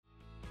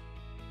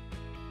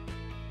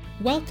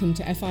Welcome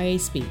to FIA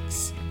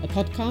Speaks, a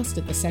podcast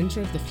at the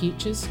centre of the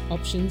futures,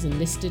 options and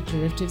listed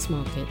derivatives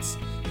markets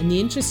and the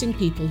interesting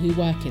people who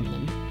work in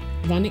them,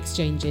 run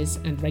exchanges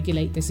and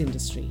regulate this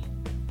industry.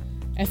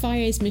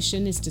 FIA's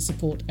mission is to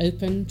support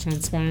open,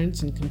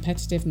 transparent and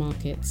competitive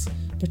markets,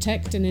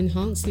 protect and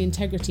enhance the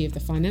integrity of the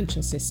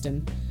financial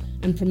system,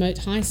 and promote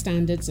high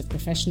standards of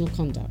professional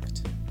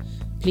conduct.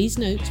 Please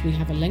note we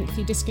have a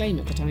lengthy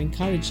disclaimer that I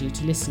encourage you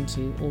to listen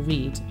to or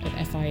read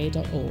at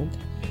fia.org.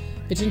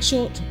 But in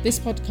short, this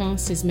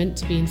podcast is meant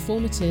to be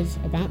informative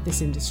about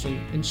this industry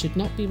and should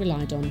not be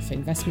relied on for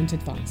investment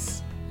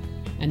advice.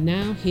 And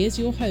now, here's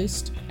your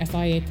host,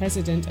 FIA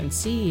President and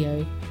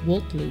CEO,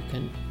 Walt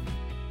Lucan.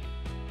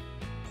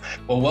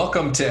 Well,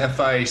 welcome to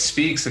FIA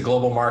Speaks, a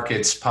Global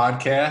Markets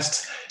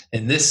podcast.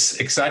 In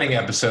this exciting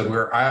episode,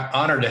 we're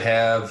honored to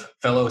have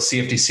fellow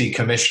CFTC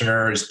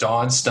commissioners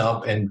Dawn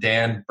Stump and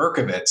Dan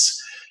Berkovitz.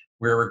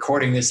 We're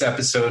recording this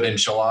episode in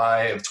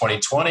July of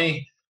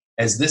 2020.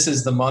 As this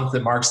is the month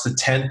that marks the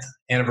 10th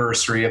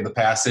anniversary of the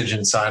passage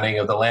and signing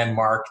of the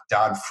landmark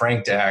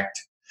Dodd-Frank Act.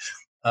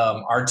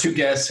 Our two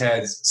guests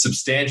had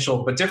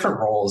substantial but different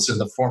roles in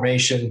the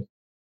formation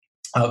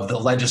of the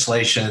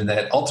legislation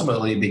that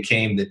ultimately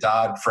became the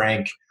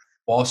Dodd-Frank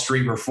Wall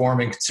Street Reform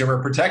and Consumer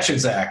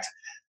Protections Act.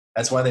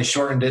 That's why they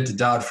shortened it to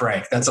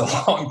Dodd-Frank. That's a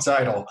long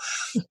title.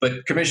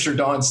 But Commissioner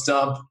Dawn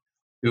Stump,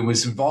 who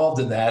was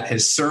involved in that,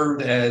 has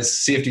served as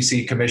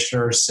CFTC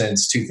commissioner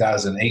since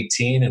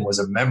 2018 and was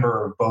a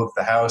member of both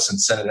the House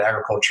and Senate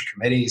Agriculture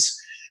Committees,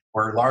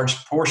 where large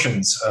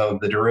portions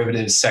of the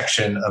derivatives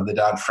section of the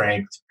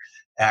Dodd-Frank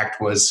Act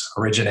was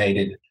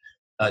originated.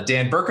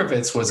 Dan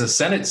Berkovitz was a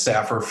Senate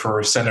staffer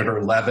for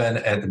Senator Levin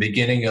at the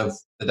beginning of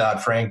the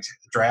Dodd-Frank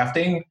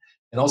drafting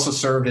and also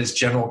served as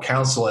general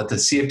counsel at the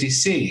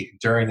CFTC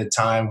during the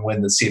time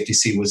when the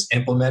CFTC was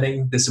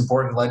implementing this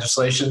important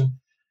legislation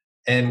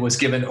and was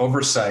given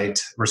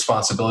oversight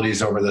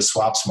responsibilities over the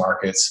swaps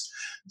markets.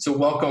 So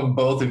welcome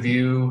both of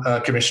you,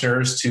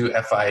 commissioners, to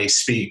FIA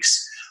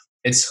Speaks.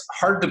 It's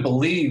hard to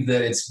believe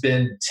that it's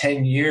been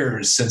 10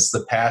 years since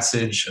the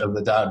passage of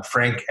the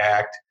Dodd-Frank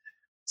Act.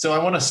 So I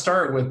want to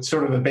start with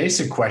sort of a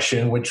basic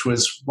question, which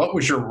was, what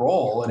was your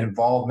role and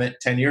involvement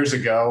 10 years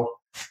ago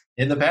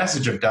in the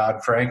passage of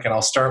Dodd-Frank? And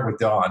I'll start with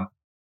Dawn.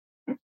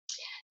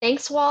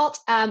 Thanks, Walt.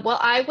 Well,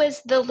 I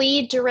was the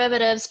lead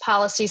derivatives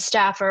policy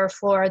staffer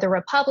for the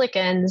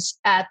Republicans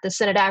at the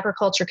Senate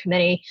Agriculture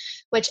Committee,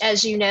 which,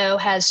 as you know,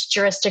 has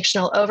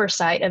jurisdictional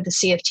oversight of the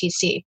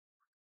CFTC.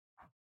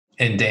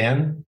 And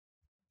Dan?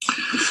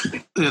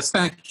 Yes,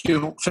 thank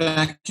you.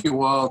 Thank you,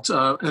 Walt.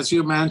 As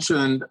you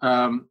mentioned,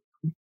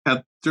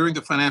 during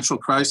the financial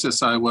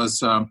crisis, I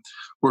was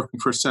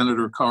working for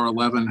Senator Carl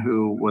Levin,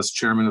 who was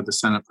chairman of the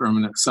Senate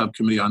Permanent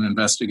Subcommittee on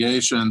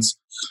Investigations.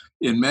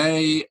 In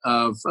May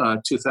of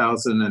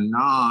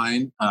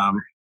 2009,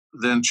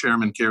 then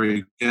Chairman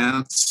Gary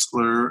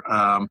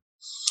Gensler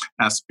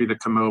asked me to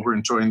come over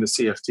and join the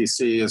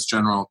CFTC as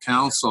general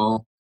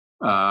counsel.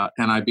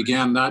 And I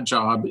began that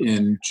job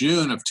in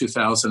June of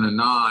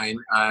 2009,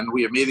 and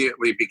we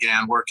immediately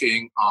began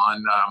working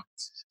on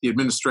the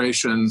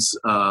administration's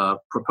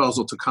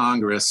proposal to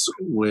Congress,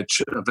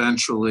 which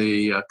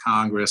eventually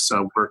Congress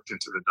worked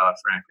into the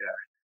Dodd-Frank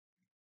Act.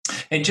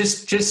 And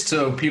just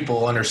so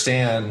people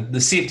understand, the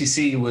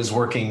CFTC was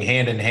working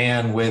hand in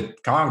hand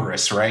with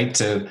Congress, right,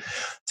 to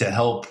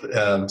help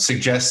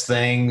suggest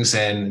things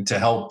and to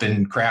help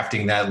in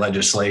crafting that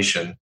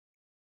legislation.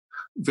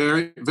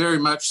 Very, very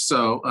much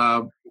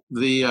so.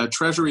 The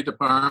Treasury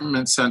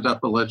Department sent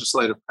up a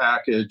legislative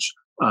package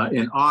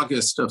in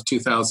August of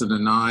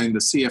 2009. The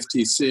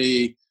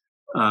CFTC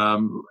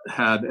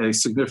had a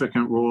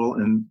significant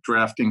role in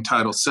drafting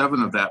Title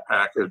VII of that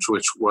package,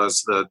 which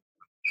was the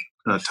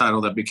title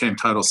that became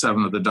Title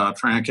VII of the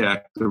Dodd-Frank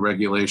Act, the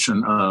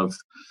regulation of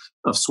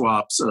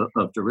swaps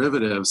of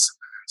derivatives.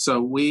 So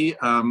we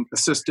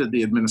assisted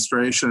the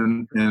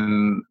administration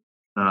in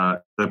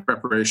the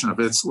preparation of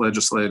its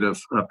legislative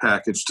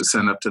package to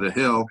send up to the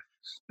Hill.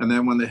 And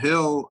then when the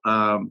Hill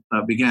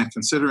began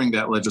considering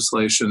that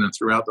legislation and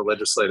throughout the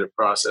legislative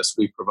process,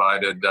 we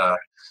provided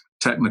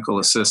technical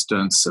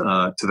assistance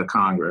to the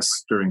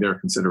Congress during their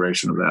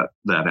consideration of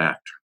that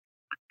act.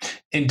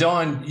 And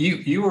Dawn,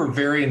 you were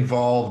very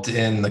involved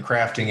in the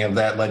crafting of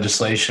that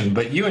legislation,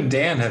 but you and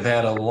Dan have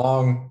had a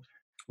long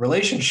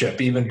relationship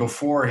even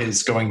before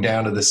his going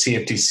down to the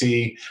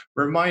CFTC.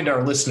 Remind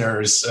our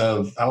listeners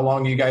of how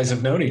long you guys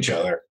have known each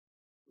other.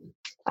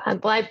 Well,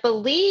 I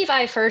believe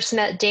I first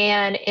met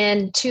Dan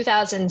in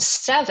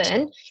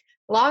 2007,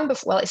 long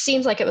before, well, it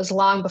seems like it was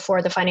long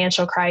before the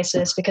financial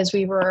crisis because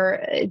we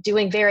were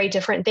doing very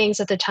different things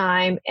at the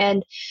time.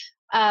 And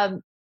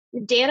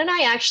Dan and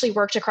I actually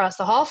worked across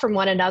the hall from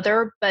one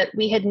another, but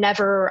we had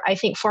never, I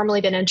think, formally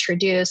been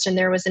introduced. And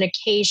there was an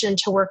occasion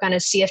to work on a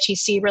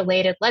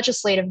CFTC-related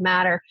legislative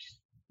matter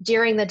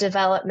during the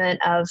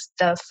development of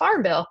the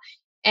Farm Bill.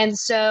 And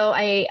so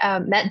I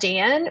met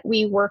Dan.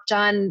 We worked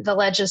on the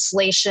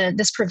legislation,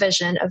 this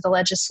provision of the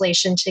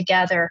legislation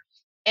together.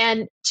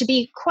 And to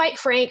be quite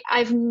frank,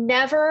 I've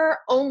never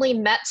only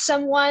met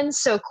someone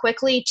so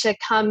quickly to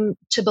come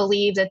to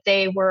believe that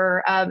they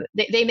were,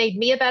 they made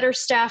me a better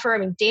staffer. I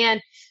mean, Dan,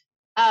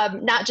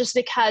 not just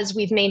because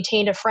we've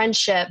maintained a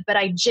friendship, but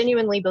I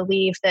genuinely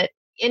believe that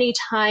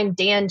anytime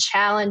Dan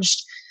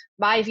challenged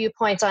my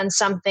viewpoints on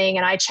something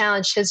and I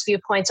challenged his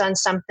viewpoints on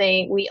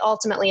something, we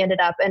ultimately ended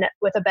up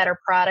with a better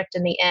product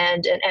in the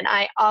end. And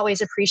I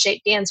always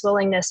appreciate Dan's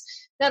willingness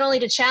not only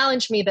to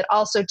challenge me, but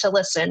also to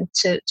listen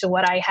to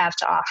what I have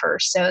to offer.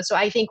 So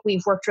I think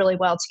we've worked really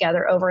well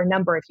together over a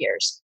number of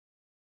years.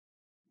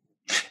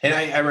 And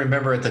I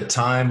remember at the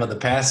time of the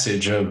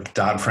passage of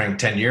Dodd-Frank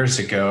 10 years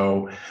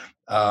ago,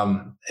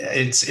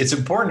 it's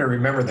important to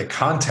remember the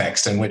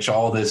context in which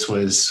all this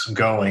was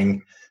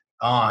going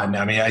on.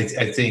 I mean, I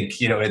think,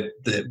 at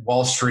the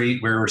Wall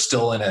Street, we were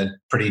still in a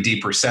pretty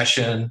deep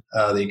recession.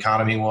 The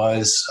economy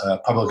was,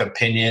 public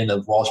opinion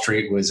of Wall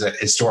Street was at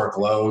historic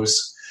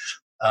lows.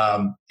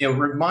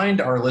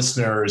 Remind our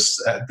listeners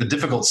the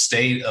difficult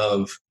state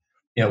of,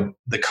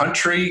 the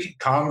country,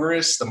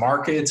 Congress, the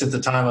markets at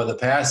the time of the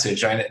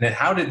passage, and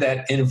how did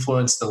that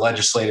influence the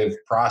legislative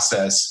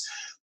process?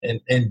 And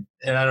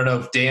I don't know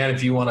if Dan,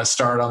 if you want to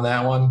start on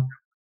that one.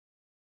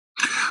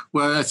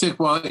 Well, I think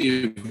while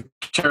you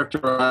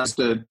characterized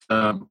it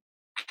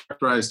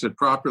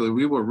properly,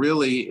 we were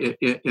really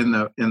in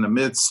the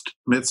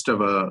midst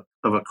of a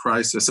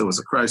crisis. It was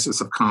a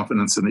crisis of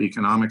confidence in the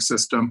economic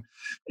system,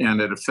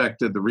 and it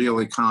affected the real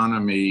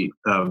economy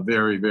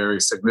very, very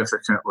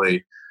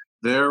significantly.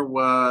 There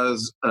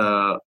was,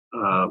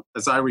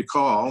 as I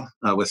recall,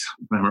 with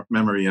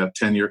memory of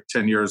 10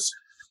 years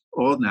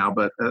old now,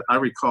 but I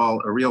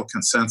recall a real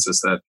consensus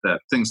that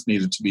things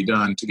needed to be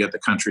done to get the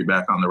country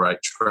back on the right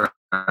track,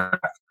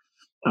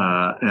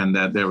 and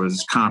that there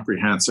was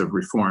comprehensive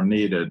reform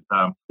needed.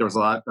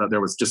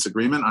 There was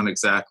disagreement on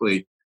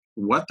exactly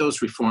what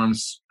those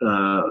reforms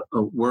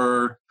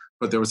were,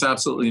 but there was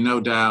absolutely no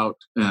doubt,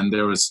 and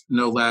there was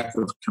no lack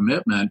of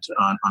commitment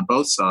on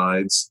both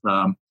sides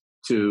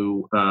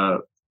to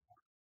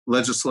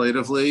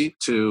legislatively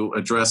to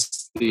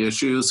address the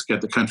issues,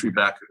 get the country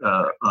back,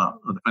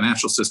 the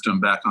financial system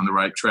back on the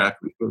right track,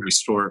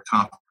 restore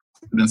confidence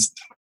in the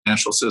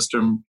financial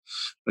system,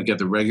 get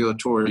the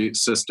regulatory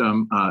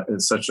system in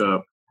such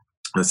a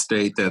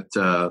state that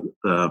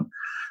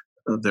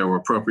there were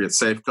appropriate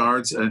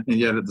safeguards, and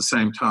yet at the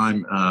same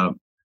time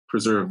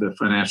preserve the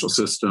financial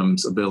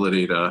system's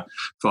ability to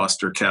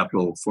foster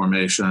capital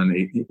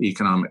formation,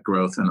 economic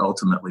growth, and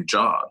ultimately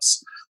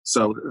jobs.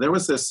 So there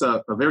was this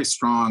a very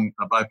strong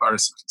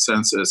bipartisan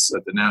consensus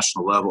at the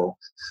national level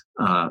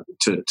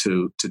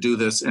to do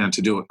this and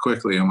to do it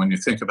quickly. And when you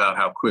think about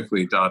how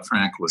quickly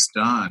Dodd-Frank was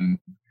done,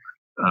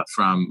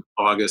 from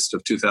August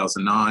of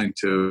 2009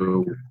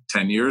 to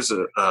 10 years,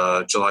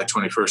 July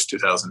 21st,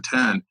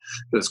 2010,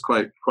 it was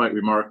quite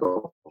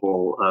remarkable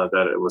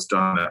that it was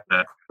done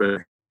that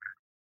quick.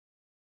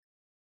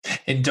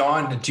 And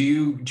Dawn, do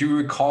you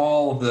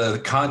recall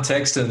the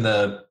context and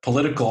the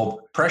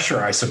political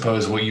pressure, I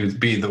suppose would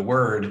be the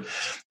word,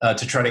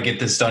 to try to get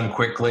this done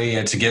quickly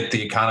and to get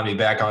the economy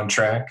back on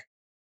track?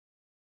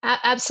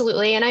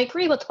 Absolutely. And I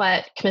agree with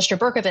what Commissioner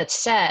Berkovitz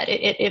said.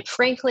 It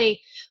frankly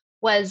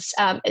was,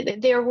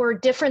 there were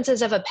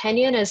differences of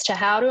opinion as to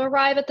how to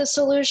arrive at the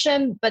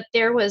solution, but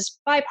there was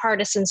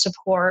bipartisan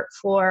support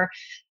for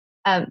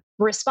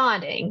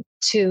responding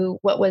to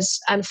what was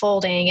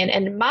unfolding.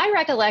 And my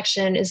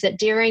recollection is that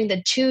during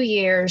the two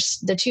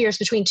years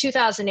between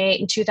 2008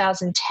 and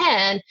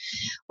 2010,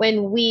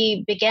 when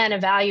we began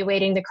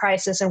evaluating the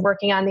crisis and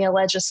working on the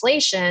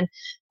legislation,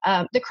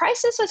 the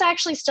crisis was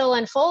actually still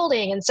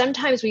unfolding. And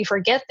sometimes we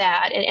forget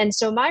that. And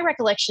so my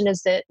recollection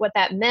is that what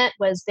that meant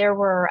was there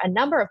were a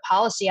number of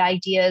policy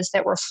ideas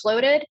that were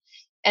floated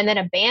and then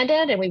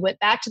abandoned. And we went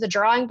back to the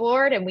drawing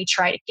board and we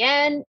tried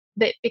again.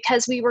 But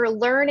because we were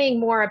learning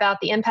more about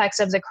the impacts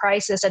of the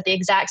crisis at the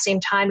exact same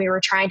time we were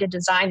trying to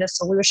design the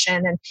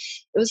solution. And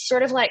it was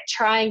sort of like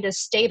trying to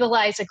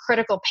stabilize a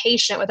critical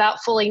patient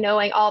without fully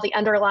knowing all the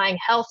underlying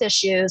health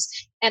issues.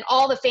 And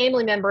all the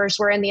family members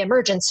were in the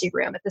emergency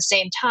room at the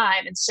same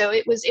time. And so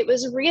it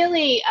was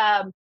really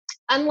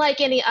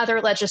unlike any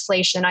other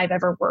legislation I've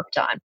ever worked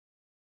on.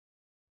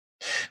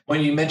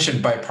 When you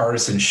mentioned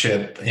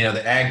bipartisanship,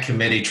 the Ag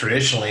Committee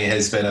traditionally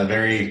has been a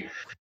very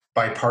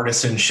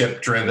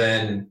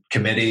bipartisanship-driven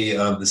committee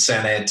of the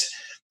Senate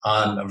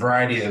on a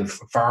variety of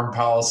farm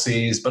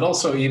policies, but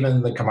also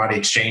even the Commodity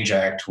Exchange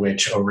Act,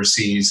 which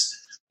oversees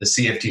the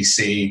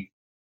CFTC.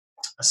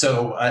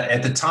 So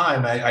at the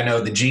time, I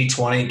know the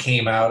G20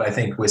 came out, I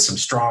think, with some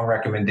strong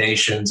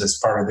recommendations as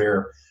part of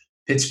their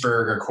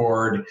Pittsburgh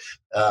Accord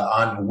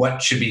on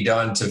what should be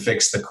done to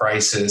fix the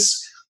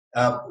crisis.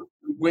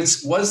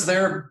 Was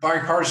there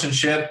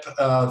bipartisanship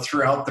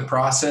throughout the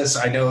process?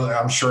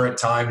 I'm sure at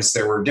times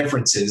there were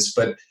differences,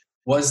 but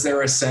was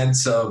there a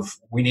sense of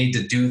we need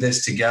to do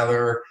this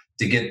together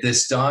to get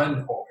this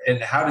done?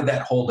 And how did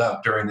that hold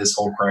up during this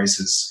whole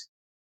crisis?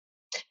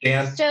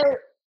 Dan?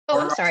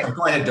 I'm sorry.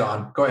 Go ahead,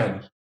 Dawn. Go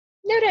ahead.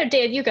 No,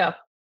 Dan, you go.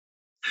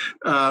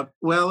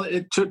 Well,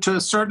 to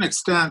a certain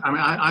extent, I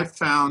mean, I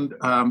found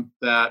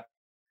that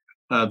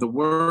the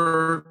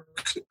work,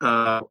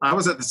 I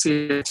was at the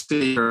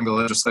CFTC during the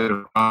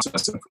legislative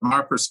process, and from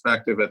our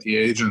perspective at the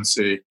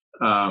agency,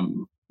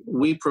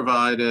 we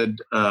provided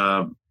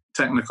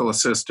technical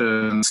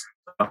assistance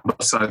on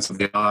both sides of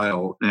the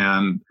aisle,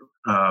 and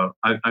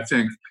I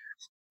think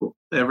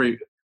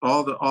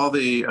all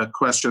the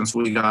questions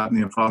we got and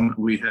the involvement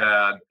we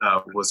had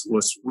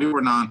was we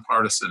were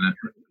nonpartisan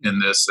in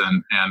this,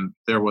 and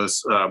there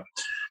was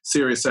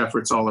serious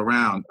efforts all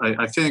around.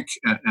 I think,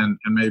 and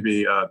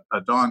maybe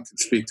Dawn can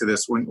speak to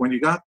this, when you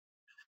got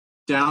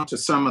down to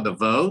some of the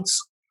votes,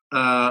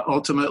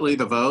 ultimately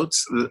the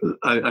votes,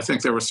 I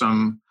think there were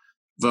some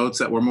votes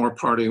that were more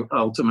party,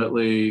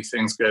 ultimately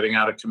things getting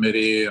out of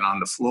committee and on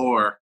the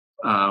floor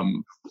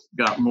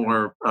got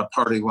more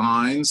party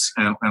lines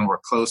and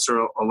were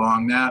closer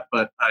along that.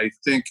 But I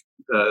think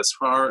as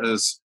far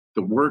as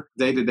the work,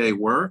 day-to-day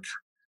work,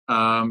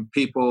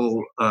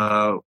 people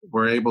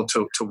were able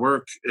to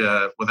work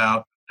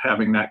without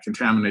having that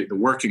contaminate the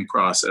working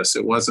process.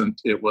 It was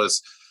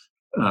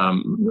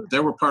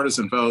there were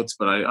partisan votes,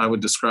 but I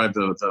would describe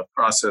the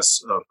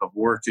process of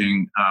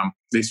working, at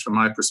least from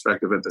my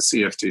perspective at the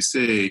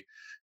CFTC,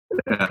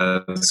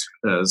 as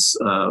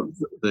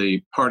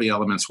the party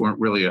elements weren't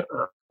really a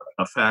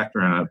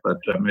factor in it, but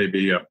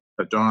maybe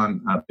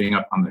Dawn, being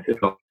up on the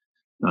Hill,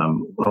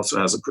 also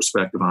has a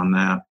perspective on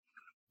that.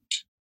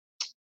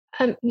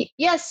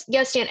 Yes,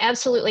 Dan,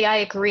 absolutely. I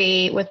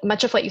agree with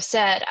much of what you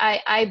said.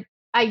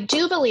 I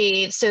do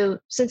believe, so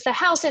since the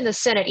House and the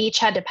Senate each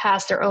had to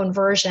pass their own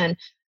version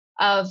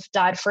of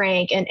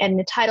Dodd-Frank and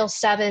the Title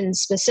VII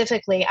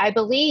specifically, I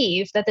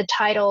believe that the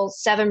Title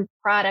VII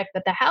product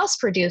that the House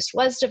produced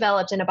was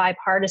developed in a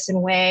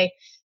bipartisan way,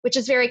 which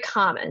is very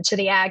common to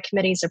the Ag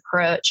Committee's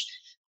approach.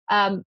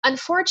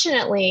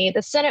 Unfortunately,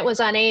 the Senate was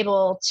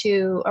unable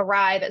to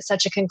arrive at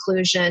such a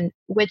conclusion,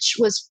 which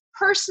was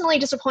personally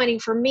disappointing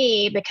for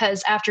me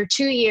because after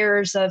 2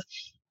 years of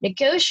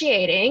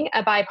negotiating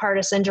a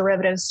bipartisan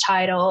derivatives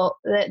title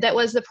that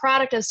was the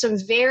product of some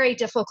very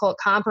difficult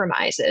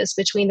compromises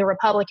between the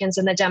Republicans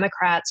and the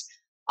Democrats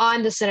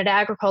on the Senate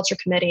Agriculture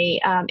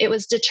Committee, it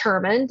was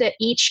determined that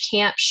each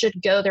camp should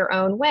go their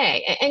own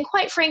way. And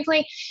quite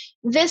frankly,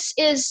 this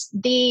is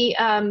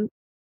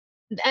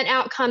an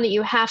outcome that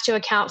you have to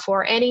account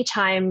for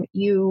anytime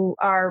you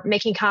are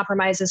making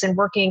compromises and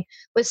working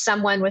with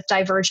someone with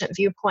divergent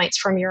viewpoints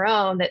from your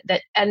own,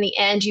 that in the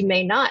end you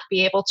may not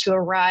be able to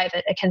arrive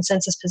at a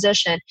consensus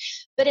position.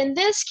 But in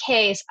this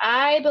case,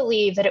 I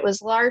believe that it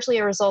was largely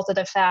a result of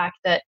the fact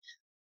that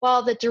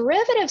while the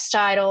derivatives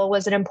title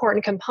was an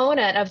important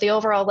component of the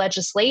overall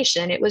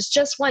legislation, it was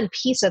just one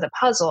piece of the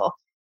puzzle.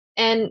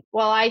 And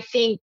while I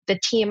think the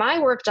team I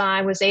worked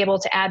on was able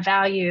to add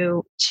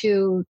value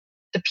to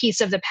the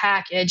piece of the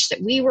package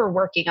that we were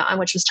working on,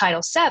 which was Title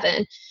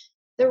VII,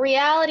 the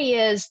reality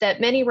is that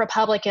many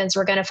Republicans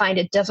were going to find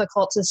it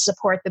difficult to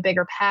support the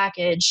bigger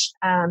package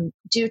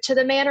due to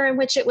the manner in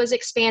which it was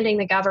expanding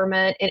the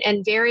government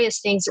and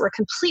various things that were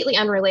completely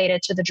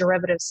unrelated to the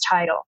derivatives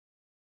title.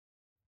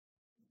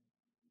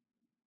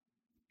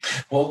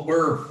 Well,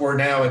 we're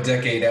now a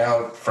decade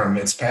out from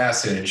its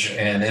passage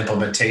and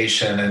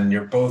implementation, and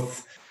you're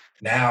both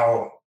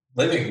now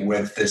living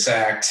with this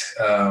act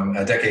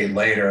a decade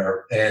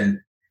later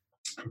and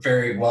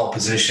very well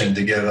positioned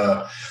to give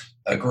a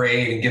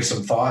grade and give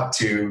some thought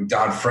to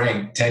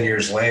Dodd-Frank 10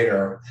 years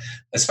later,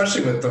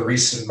 especially with the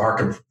recent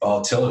market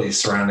volatility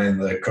surrounding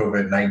the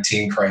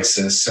COVID-19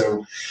 crisis.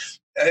 So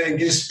I'd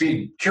just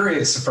be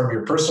curious from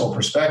your personal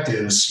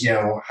perspectives,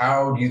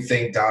 how do you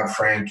think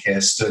Dodd-Frank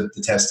has stood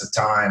the test of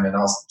time? And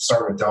I'll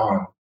start with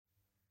Dawn.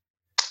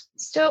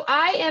 So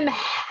I am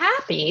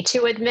happy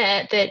to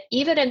admit that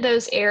even in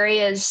those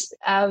areas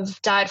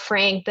of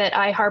Dodd-Frank that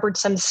I harbored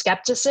some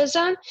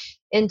skepticism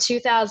in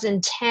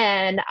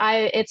 2010,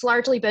 it's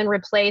largely been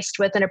replaced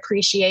with an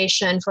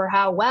appreciation for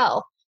how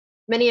well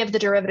many of the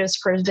derivatives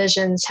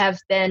provisions have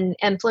been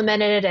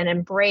implemented and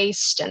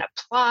embraced and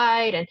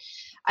applied. And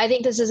I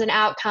think this is an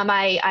outcome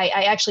I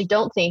actually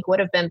don't think would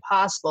have been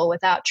possible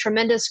without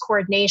tremendous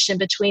coordination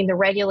between the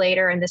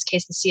regulator, in this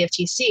case the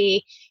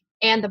CFTC,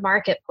 and the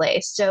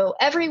marketplace. So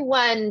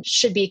everyone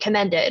should be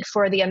commended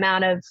for the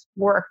amount of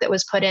work that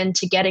was put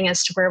into getting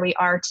us to where we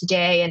are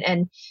today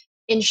and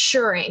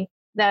ensuring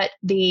that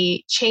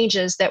the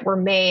changes that were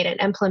made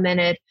and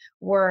implemented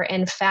were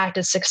in fact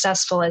as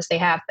successful as they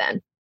have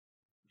been.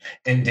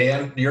 And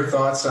Dan, your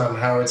thoughts on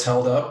how it's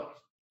held up?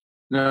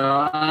 No,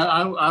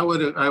 I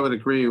would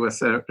agree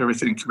with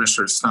everything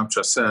Commissioner Stump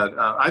just said.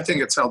 I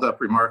think it's held up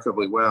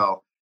remarkably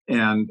well.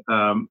 And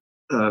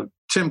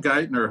Tim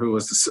Geithner, who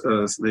was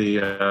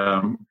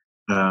the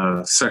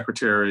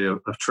Secretary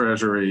of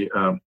Treasury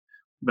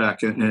back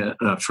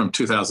from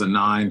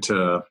 2009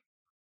 to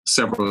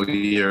several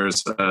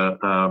years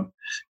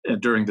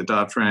during the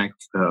Dodd-Frank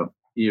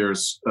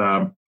years,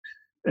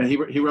 and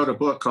he wrote a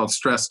book called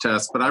Stress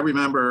Test. But I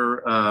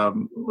remember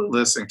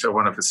listening to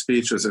one of his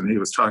speeches, and he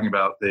was talking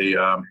about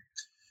the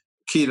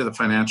key to the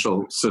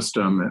financial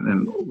system,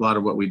 and a lot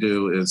of what we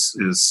do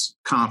is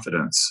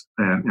confidence.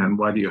 And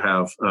why do you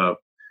have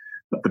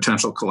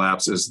potential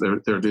collapses?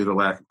 They're due to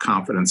lack of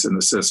confidence in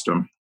the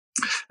system.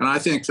 And I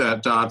think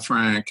that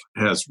Dodd-Frank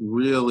has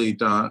really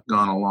gone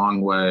a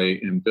long way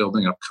in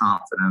building up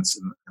confidence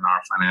in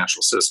our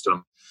financial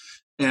system.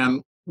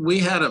 And we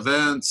had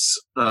events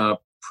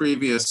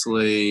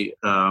previously,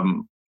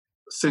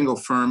 single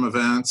firm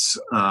events,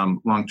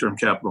 long-term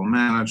capital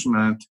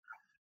management,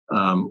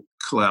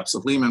 collapse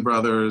of Lehman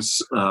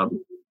Brothers,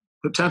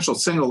 potential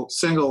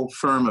single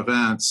firm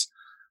events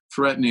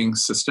threatening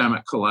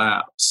systemic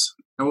collapse.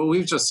 And what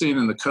we've just seen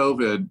in the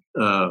COVID,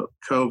 I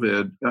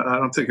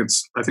think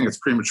it's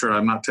premature.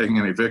 I'm not taking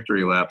any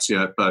victory laps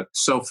yet, but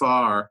so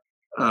far,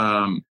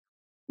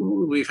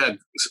 we've had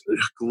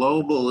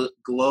global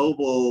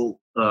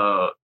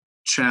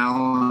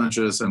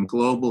challenges and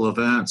global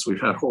events. We've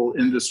had whole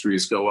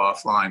industries go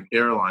offline.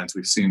 Airlines,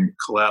 we've seen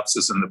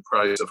collapses in the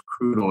price of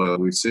crude oil.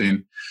 We've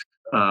seen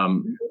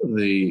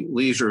the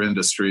leisure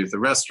industry, the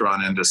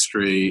restaurant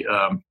industry,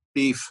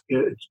 beef,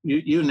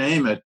 you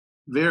name it,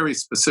 very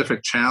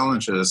specific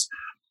challenges.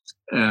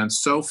 And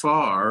so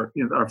far,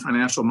 our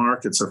financial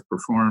markets have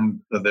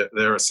performed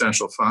their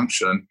essential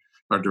function,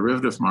 our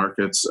derivative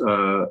markets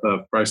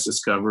of price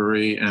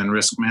discovery and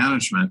risk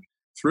management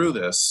through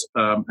this.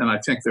 And I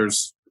think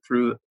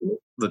through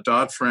the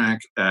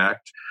Dodd-Frank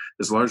Act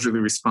is largely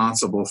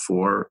responsible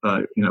for,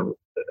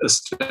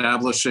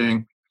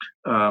 establishing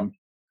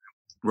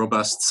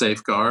robust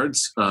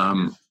safeguards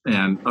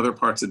and other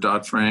parts of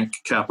Dodd-Frank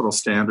capital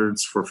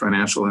standards for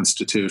financial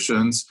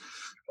institutions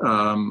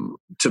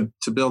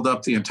to build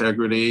up the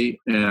integrity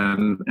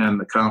and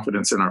the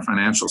confidence in our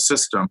financial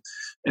system.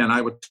 And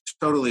I would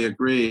totally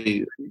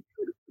agree.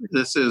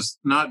 This is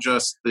not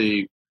just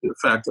the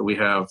fact that we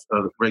have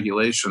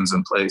regulations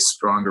in place,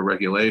 stronger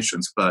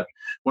regulations, but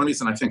one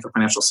reason I think the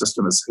financial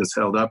system is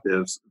held up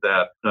is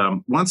that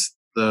once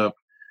the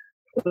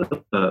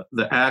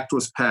act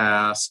was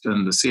passed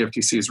and the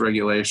CFTC's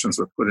regulations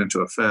were put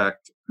into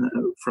effect,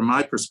 from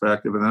my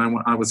perspective, and then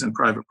I was in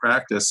private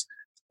practice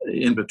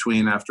in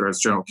between after I was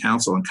general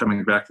counsel and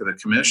coming back to the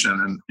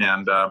commission,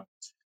 and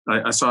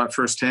I saw it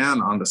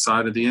firsthand on the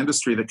side of the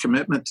industry, the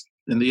commitment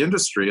in the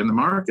industry and the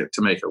market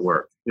to make it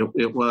work.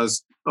 It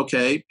was,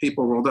 okay,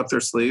 people rolled up their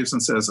sleeves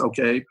and says,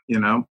 okay,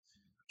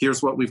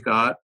 here's what we've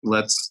got,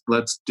 let's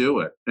do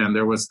it. And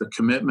there was the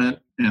commitment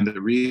and the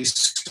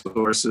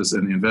resources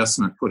and the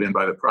investment put in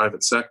by the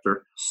private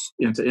sector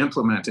into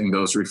implementing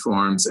those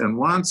reforms. And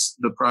once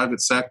the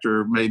private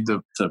sector made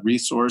the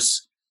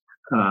resource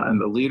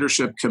and the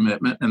leadership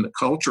commitment and the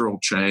cultural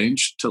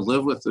change to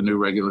live with the new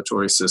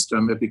regulatory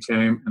system, it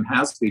became and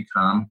has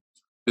become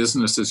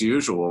business as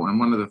usual. And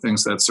one of the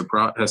things that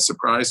has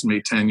surprised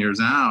me 10 years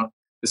out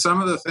is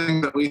some of the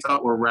things that we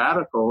thought were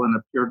radical and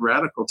appeared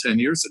radical 10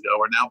 years ago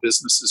are now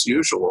business as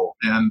usual.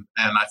 And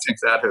I think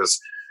that has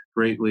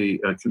greatly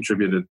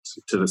contributed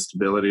to the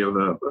stability of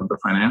the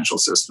financial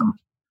system.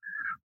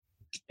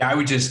 Yeah, I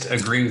would just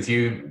agree with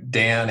you,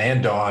 Dan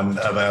and Dawn,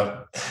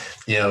 about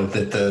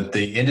that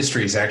the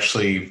industry's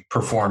actually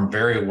performed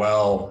very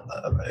well,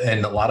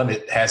 and a lot of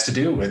it has to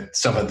do with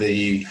some of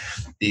the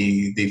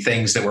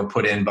things that were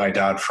put in by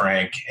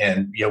Dodd-Frank.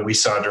 And we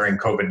saw during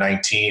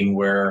COVID-19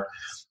 where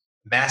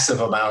massive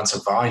amounts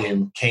of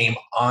volume came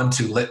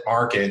onto lit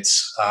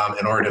markets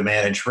in order to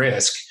manage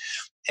risk.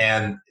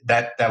 And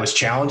that was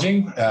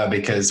challenging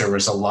because there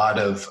was a lot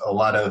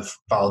of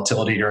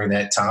volatility during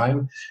that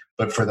time.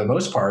 But for the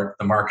most part,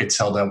 the markets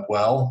held up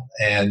well,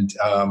 and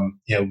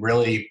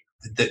really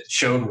that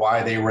showed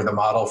why they were the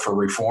model for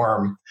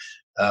reform.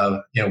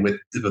 With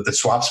the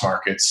swaps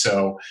markets.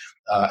 So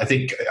I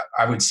think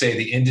I would say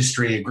the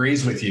industry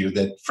agrees with you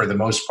that for the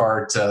most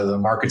part, the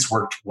markets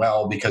worked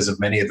well because of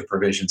many of the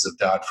provisions of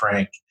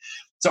Dodd-Frank.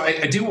 So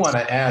I do want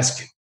to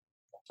ask,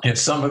 if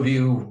some of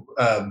you,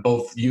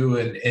 both you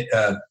and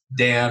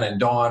Dan and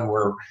Dawn,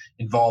 were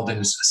involved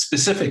in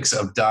specifics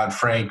of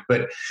Dodd-Frank,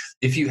 but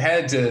if you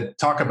had to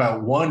talk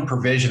about one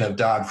provision of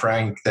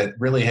Dodd-Frank that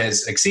really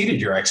has exceeded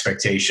your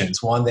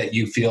expectations, one that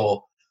you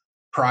feel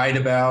pride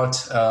about,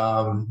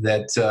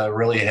 that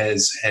really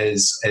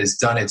has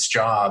done its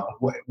job,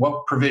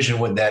 what provision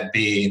would that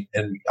be?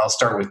 And I'll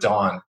start with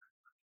Dawn.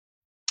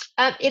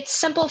 It's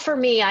simple for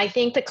me. I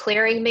think the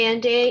clearing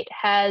mandate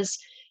has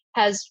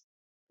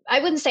I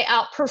wouldn't say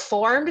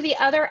outperformed the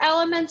other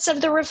elements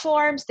of the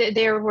reforms.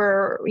 There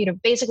were,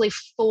 basically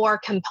four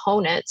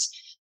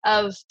components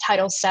of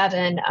Title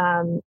VII: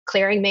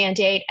 clearing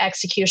mandate,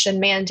 execution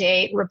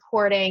mandate,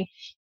 reporting,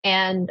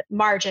 and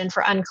margin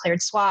for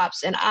uncleared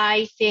swaps. And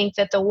I think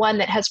that the one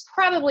that has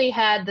probably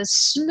had the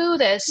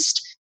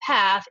smoothest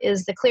path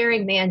is the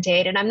clearing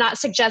mandate. And I'm not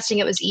suggesting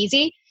it was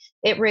easy.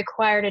 It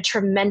required a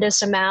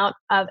tremendous amount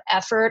of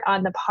effort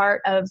on the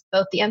part of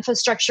both the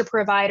infrastructure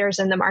providers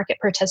and the market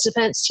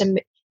participants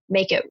to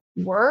make it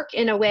work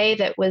in a way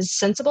that was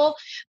sensible.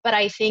 But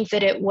I think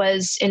that it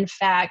was, in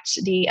fact,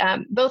 the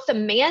both the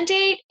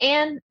mandate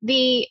and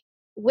the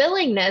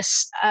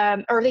willingness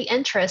or the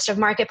interest of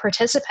market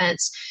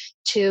participants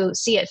to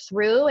see it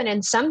through, and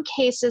in some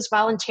cases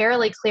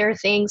voluntarily clear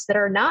things that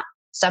are not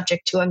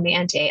subject to a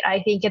mandate.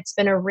 I think it's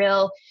been a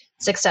real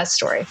success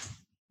story.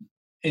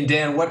 And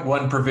Dan, what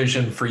one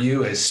provision for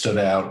you has stood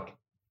out?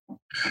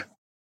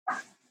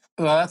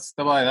 Well, that's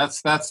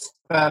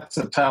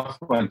a tough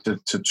one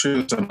to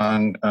choose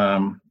among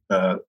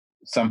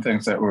some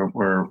things that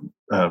were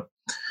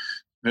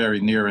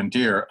very near and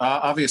dear.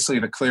 Obviously,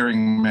 the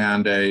clearing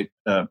mandate,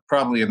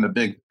 probably in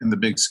the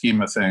big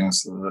scheme of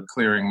things, the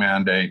clearing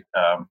mandate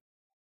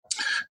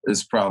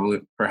is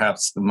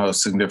perhaps the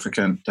most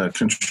significant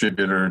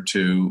contributor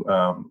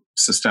to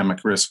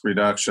systemic risk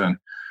reduction.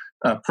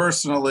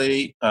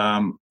 Personally,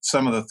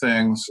 some of the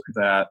things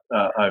that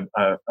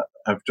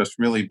I've just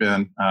really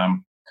been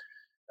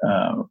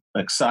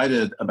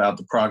excited about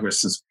the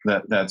progress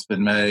that's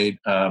been made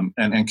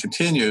and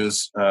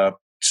continues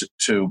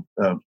to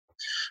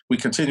we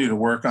continue to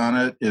work on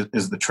it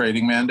is the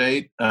trading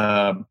mandate,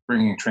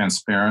 bringing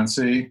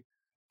transparency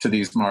to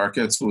these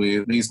markets.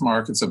 These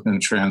markets have been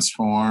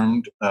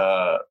transformed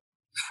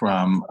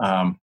from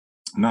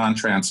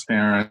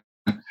non-transparent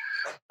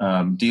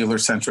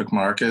dealer-centric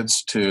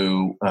markets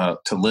to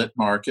lit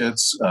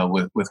markets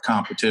with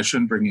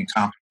competition, bringing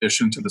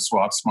competition to the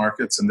swaps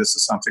markets, and this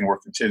is something we're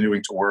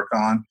continuing to work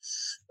on.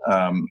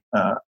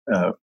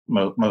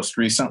 Most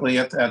recently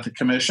at the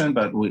commission,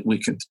 but we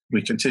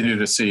continue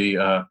to see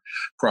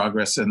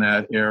progress in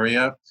that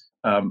area.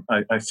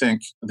 I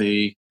think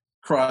the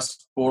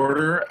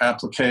cross-border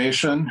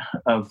application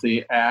of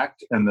the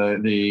Act and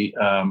the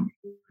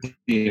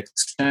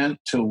extent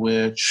to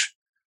which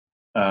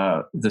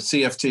the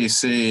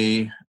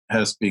CFTC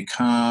has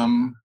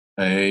become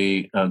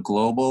a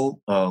global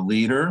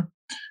leader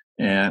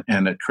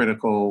and a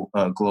critical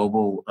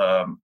global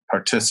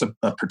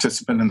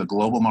participant in the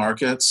global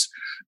markets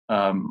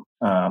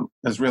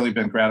has really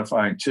been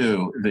gratifying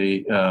too.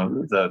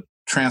 The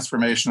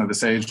transformation of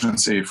this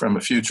agency from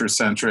a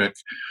future-centric,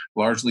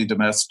 largely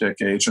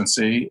domestic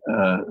agency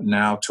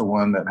now to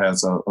one that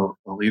has a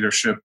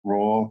leadership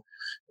role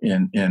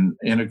in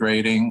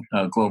integrating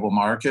global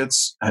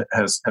markets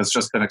has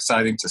just been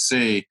exciting to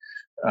see.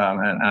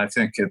 And I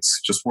think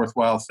it's just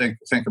worthwhile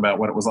think about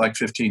what it was like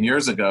 15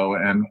 years ago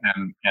and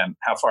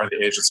how far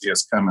the agency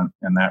has come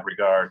in that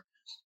regard.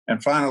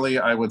 And finally,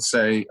 I would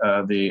say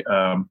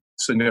the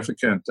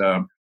significant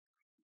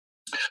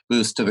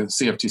boost to the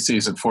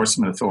CFTC's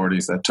enforcement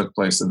authorities that took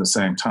place at the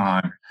same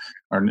time,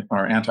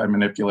 our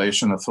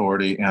anti-manipulation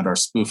authority and our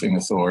spoofing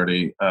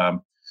authority.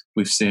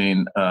 We've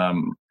seen,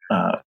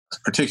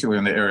 particularly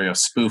in the area of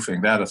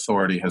spoofing, that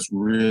authority has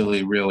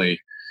really, really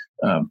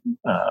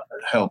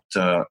helped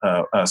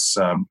us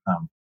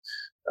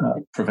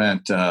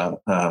prevent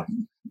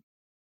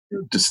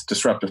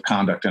disruptive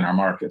conduct in our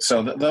market.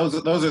 So those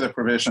are the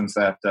provisions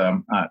that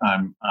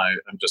I'm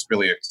just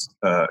really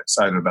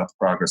excited about the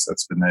progress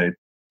that's been made.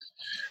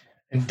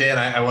 And Dan,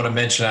 I want to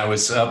mention I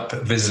was up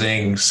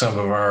visiting some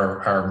of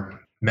our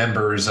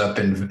members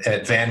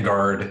at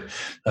Vanguard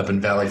up in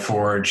Valley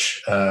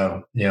Forge,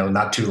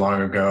 not too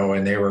long ago,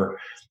 and they were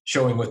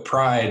showing with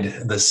pride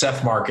the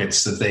SEF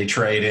markets that they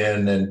trade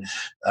in and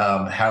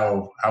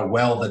how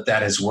well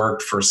that has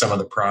worked for some of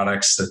the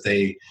products that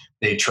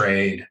they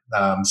trade.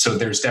 So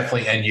there's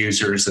definitely end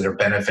users that are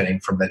benefiting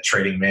from that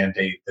trading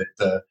mandate that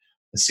the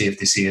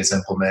CFTC has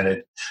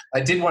implemented.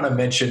 I did want to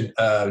mention,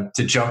 to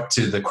jump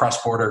to the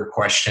cross-border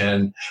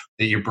question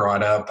that you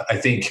brought up, I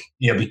think,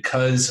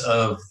 because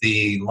of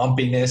the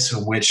lumpiness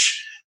in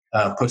which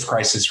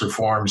post-crisis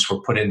reforms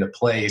were put into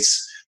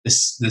place,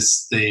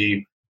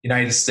 the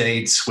United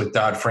States with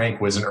Dodd-Frank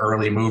was an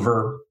early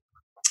mover.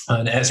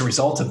 And as a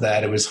result of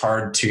that, it was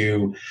hard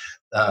to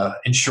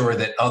ensure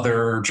that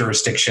other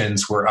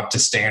jurisdictions were up to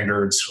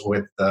standards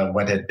with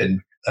what had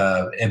been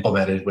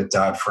implemented with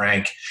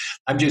Dodd-Frank.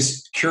 I'm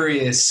just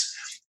curious,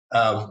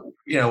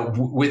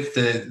 with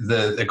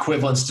the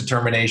equivalence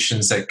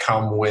determinations that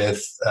come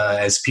with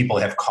as people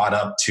have caught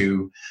up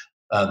to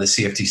the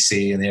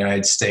CFTC in the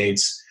United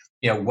States,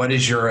 what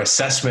is your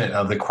assessment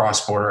of the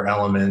cross-border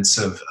elements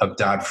of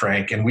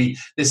Dodd-Frank? And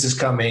this is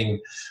coming,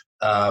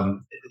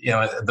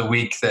 the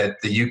week that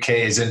the UK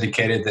has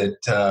indicated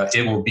that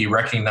it will be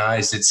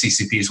recognized, that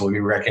CCPs will be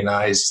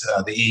recognized.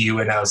 The EU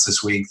announced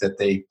this week that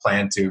they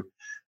plan to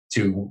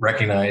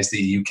recognize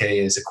the UK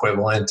as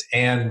equivalent,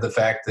 and the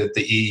fact that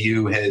the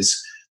EU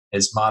has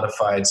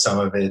modified some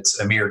of its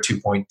EMIR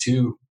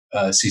 2.2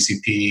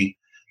 CCP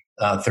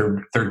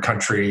third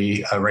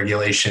country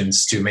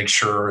regulations to make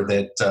sure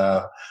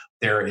that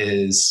there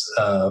is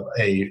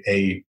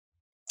a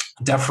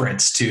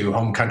deference to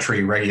home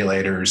country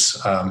regulators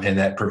in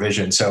that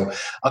provision. So,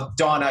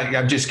 Dawn,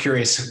 I'm just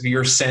curious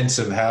your sense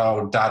of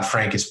how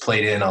Dodd-Frank has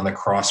played in on the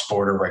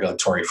cross-border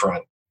regulatory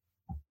front.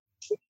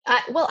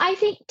 Well, I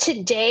think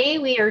today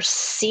we are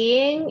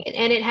seeing,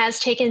 and it has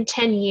taken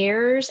 10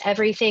 years,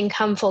 everything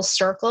come full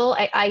circle.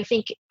 I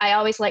think I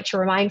always like to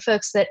remind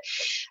folks that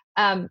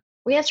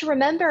we have to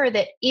remember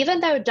that even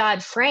though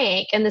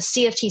Dodd-Frank and the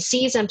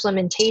CFTC's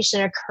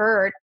implementation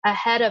occurred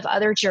ahead of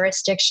other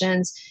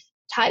jurisdictions,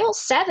 Title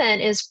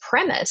VII is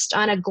premised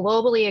on a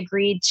globally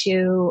agreed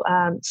to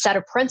set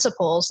of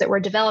principles that were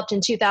developed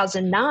in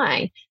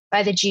 2009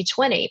 by the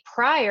G20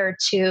 prior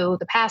to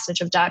the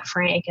passage of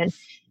Dodd-Frank. And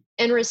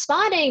in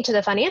responding to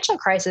the financial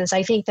crisis,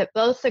 I think that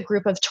both the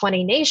Group of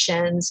 20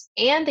 nations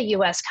and the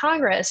U.S.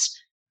 Congress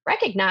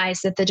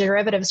recognize that the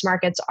derivatives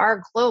markets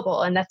are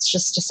global, and that's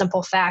just a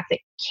simple fact that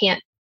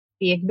can't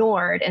be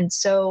ignored. And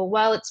so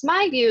while it's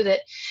my view that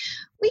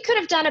we could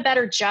have done a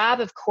better job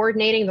of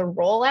coordinating the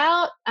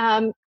rollout,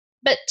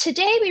 but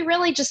today we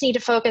really just need to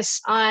focus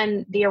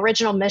on the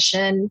original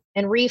mission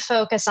and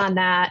refocus on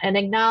that and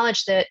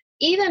acknowledge that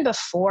even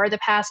before the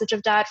passage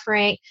of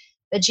Dodd-Frank,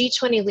 the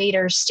G20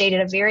 leaders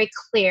stated a very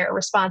clear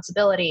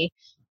responsibility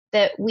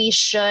that we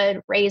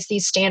should raise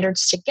these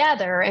standards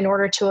together in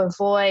order to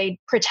avoid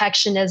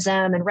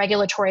protectionism and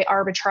regulatory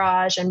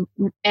arbitrage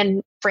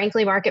and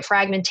frankly, market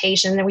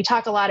fragmentation. And we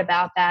talk a lot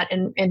about that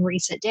in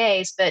recent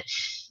days. But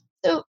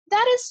so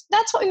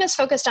that's what we must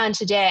focus on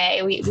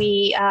today.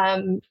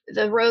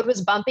 The road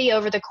was bumpy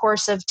over the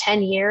course of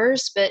 10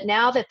 years, but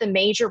now that the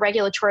major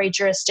regulatory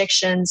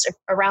jurisdictions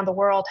around the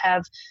world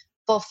have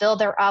fulfilled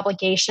their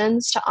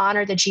obligations to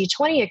honor the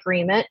G20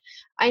 agreement,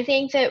 I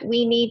think that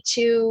we need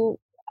to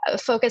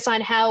focus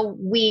on how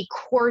we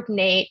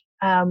coordinate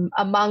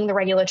among the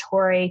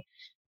regulatory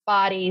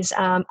bodies.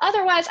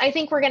 Otherwise, I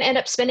think we're going to end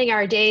up spending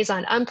our days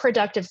on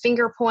unproductive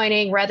finger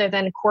pointing rather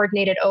than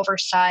coordinated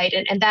oversight.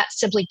 And that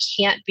simply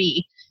can't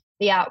be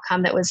the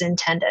outcome that was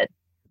intended.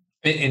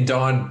 And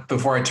Dawn,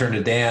 before I turn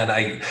to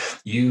Dan,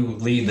 you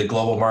lead the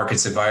Global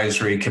Markets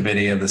Advisory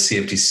Committee of the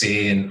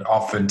CFTC, and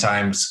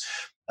oftentimes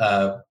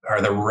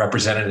are the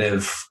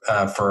representative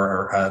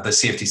for the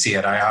CFTC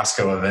at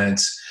IOSCO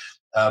events.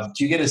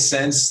 Do you get a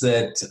sense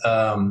that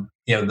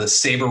the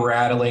saber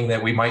rattling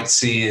that we might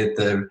see at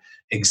the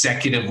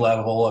executive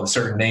level of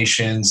certain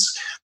nations,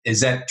 is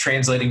that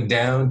translating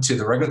down to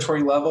the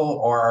regulatory level,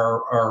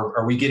 or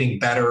are we getting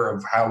better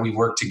of how we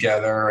work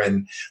together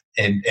and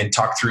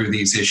talk through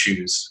these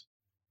issues?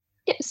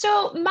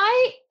 So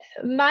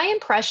my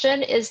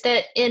impression is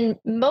that in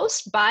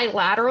most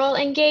bilateral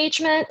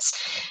engagements,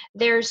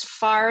 there's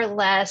far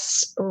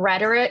less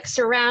rhetoric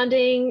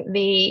surrounding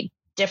the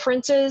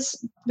differences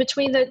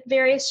between the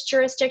various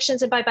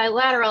jurisdictions. And by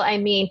bilateral, I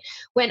mean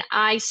when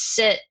I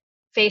sit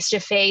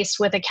face-to-face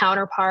with a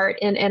counterpart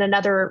in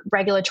another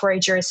regulatory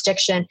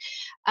jurisdiction,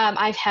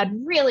 I've had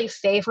really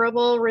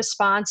favorable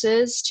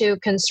responses to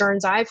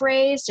concerns I've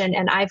raised,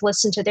 and I've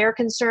listened to their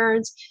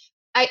concerns.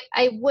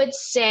 I would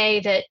say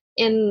that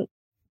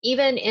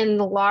even in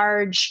the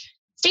large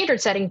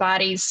standard-setting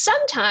bodies,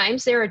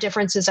 sometimes there are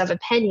differences of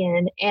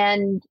opinion,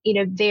 and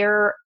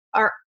there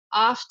are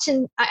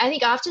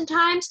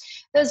oftentimes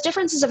those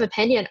differences of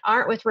opinion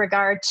aren't with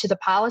regard to the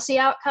policy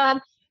outcome.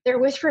 They're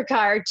with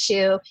regard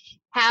to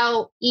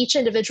how each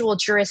individual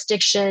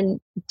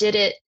jurisdiction did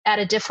it on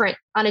a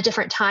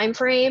different time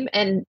frame,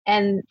 and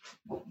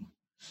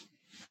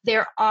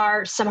there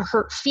are some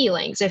hurt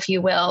feelings, if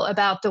you will,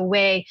 about the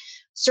way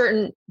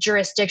certain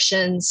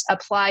jurisdictions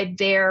applied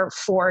their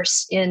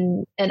force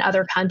in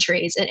other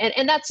countries.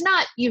 And that's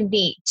not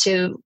unique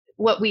to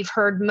what we've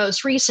heard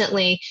most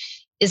recently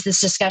is this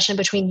discussion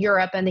between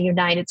Europe and the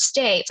United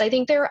States. I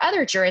think there are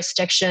other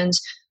jurisdictions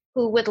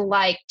who would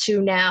like to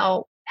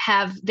now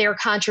have their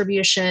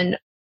contribution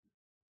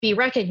be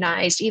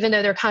recognized, even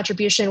though their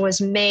contribution was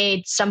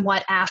made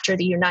somewhat after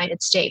the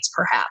United States,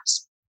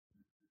 perhaps.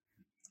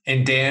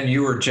 And Dan,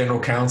 you were general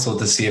counsel at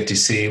the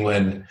CFTC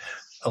when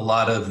a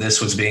lot of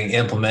this was being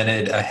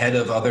implemented ahead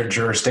of other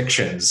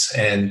jurisdictions.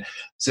 And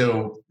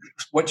so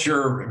what's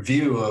your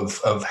view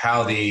of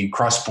how the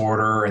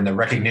cross-border and the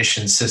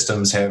recognition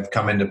systems have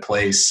come into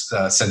place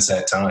since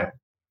that time?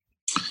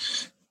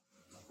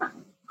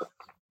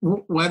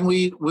 When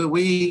we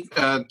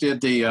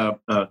did the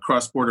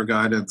cross-border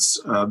guidance,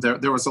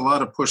 there was a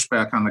lot of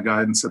pushback on the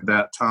guidance at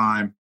that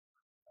time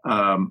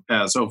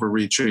as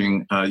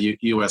overreaching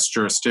U.S.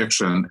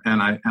 jurisdiction,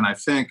 and I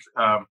think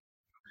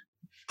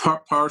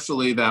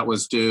partially that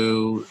was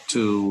due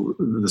to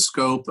the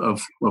scope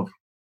of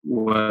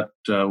what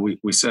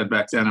we said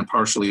back then, and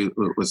partially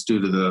it was due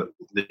to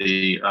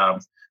the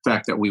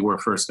fact that we were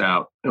first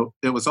out.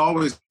 It was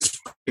always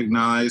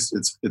recognized.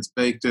 It's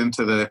baked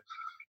into the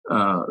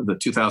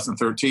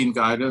 2013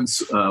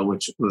 guidance,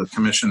 which the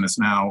Commission is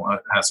now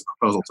has a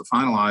proposal to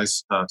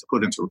finalize to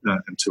put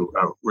into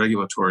a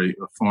regulatory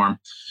form,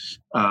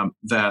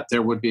 that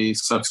there would be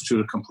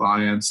substituted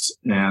compliance,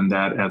 and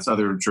that as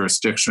other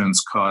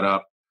jurisdictions caught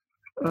up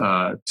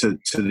to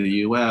the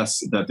U.S.,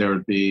 that there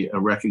would be a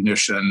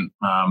recognition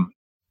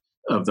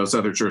of those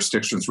other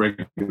jurisdictions'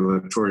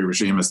 regulatory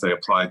regime as they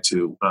applied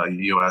to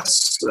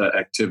U.S.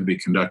 activity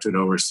conducted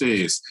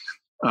overseas.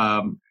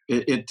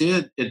 It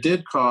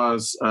did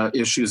cause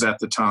issues at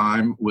the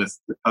time with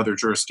other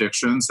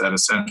jurisdictions that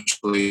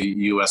essentially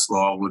U.S.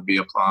 law would be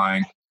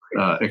applying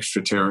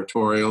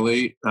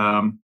extraterritorially.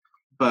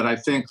 But I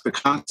think the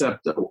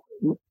concept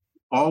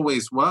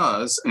always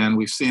was, and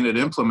we've seen it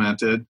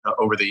implemented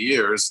over the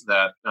years,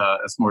 that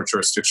as more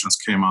jurisdictions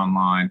came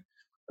online,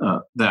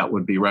 that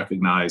would be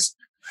recognized.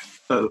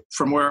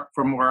 from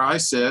where I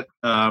sit,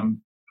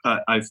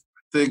 I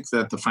think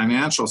that the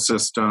financial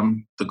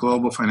system, the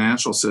global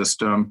financial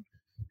system,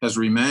 has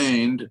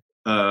remained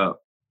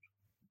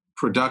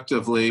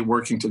productively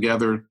working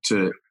together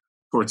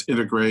towards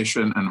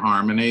integration and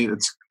harmony.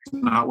 It's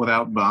not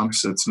without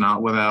bumps. It's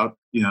not without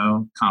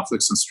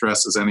conflicts and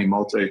stresses any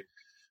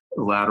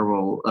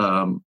multilateral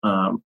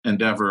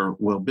endeavor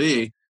will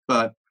be.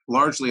 But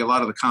largely, a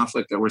lot of the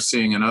conflict that we're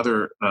seeing in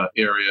other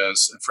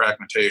areas and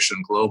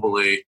fragmentation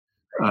globally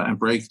and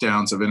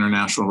breakdowns of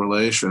international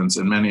relations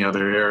in many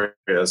other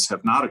areas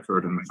have not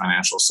occurred in the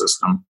financial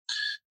system.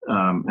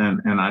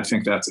 And I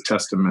think that's a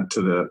testament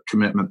to the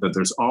commitment that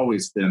there's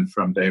always been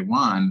from day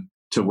one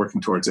to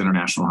working towards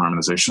international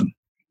harmonization.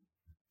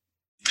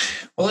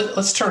 Well,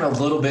 let's turn a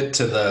little bit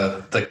to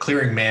the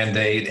clearing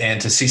mandate and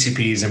to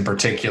CCPs in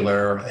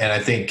particular. And I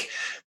think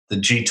the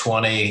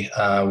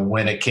G20,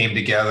 when it came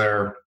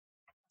together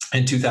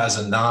in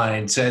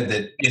 2009, said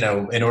that,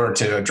 in order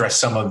to address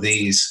some of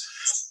these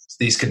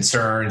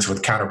concerns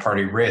with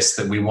counterparty risk,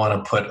 that we want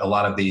to put a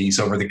lot of these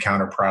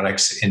over-the-counter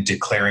products into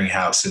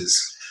clearinghouses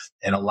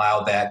and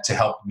allow that to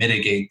help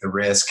mitigate the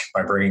risk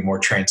by bringing more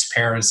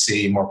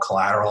transparency, more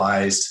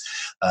collateralized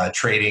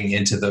trading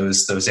into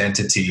those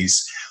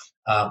entities.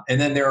 And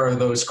then there are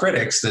those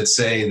critics that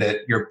say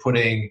that you're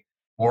putting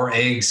more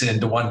eggs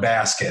into one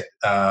basket.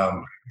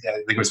 I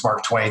think it was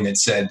Mark Twain that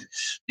said,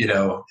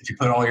 if you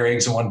put all your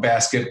eggs in one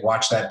basket,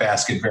 watch that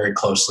basket very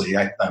closely.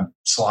 I'm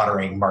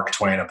slaughtering Mark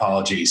Twain,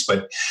 apologies.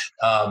 But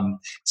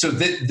so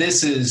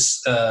this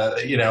is,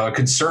 a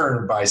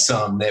concern by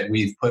some that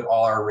we've put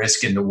all our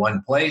risk into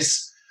one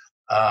place.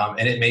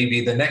 And it may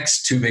be the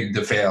next too big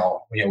to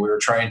fail. We were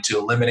trying to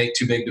eliminate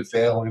too big to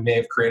fail. And we may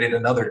have created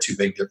another too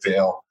big to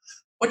fail.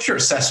 What's your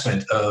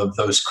assessment of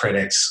those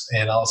critics?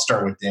 And I'll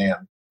start with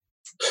Dan.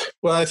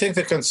 Well, I think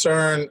the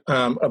concern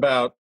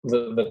about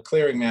the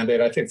clearing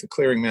mandate, I think the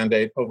clearing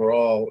mandate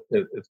overall,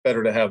 it's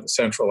better to have the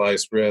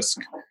centralized risk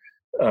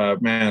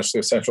managed through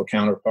a central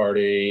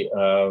counterparty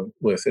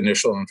with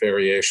initial and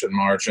variation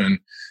margin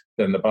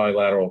than the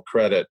bilateral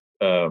credit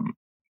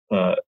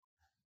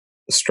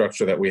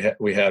structure that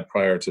we had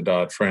prior to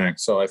Dodd-Frank.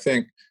 So I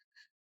think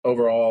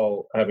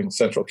overall having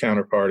central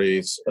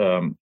counterparties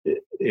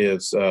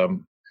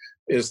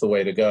is the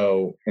way to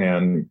go,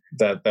 and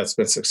that's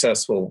been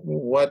successful.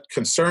 What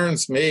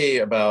concerns me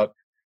about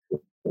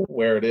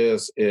where it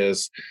is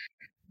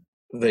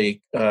the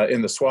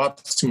in the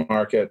swaps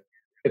market.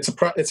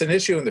 It's an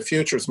issue in the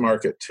futures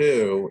market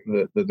too.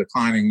 The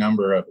declining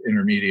number of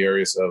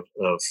intermediaries of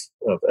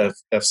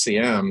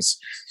FCMs,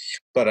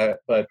 but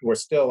we're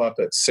still up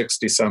at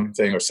 60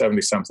 something or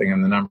 70 something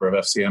in the number of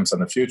FCMs on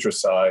the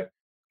futures side.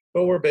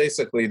 But we're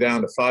basically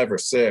down to 5 or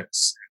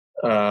 6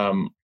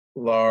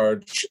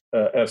 large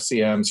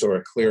FCMs who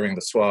are clearing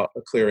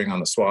on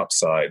the swap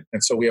side,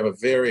 and so we have a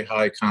very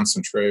high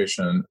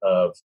concentration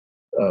of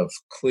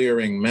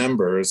clearing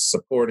members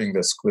supporting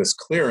this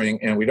clearing,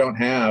 and we don't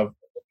have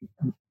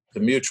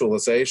the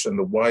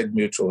wide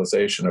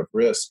mutualization of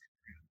risk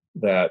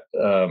that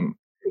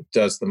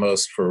does the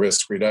most for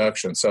risk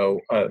reduction. So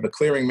the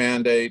clearing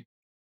mandate,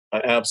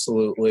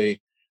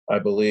 absolutely, I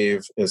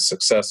believe, is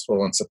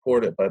successful and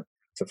supported, but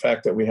the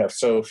fact that we have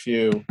so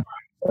few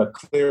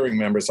clearing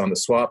members on the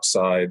swap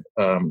side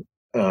and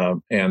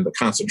the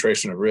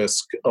concentration of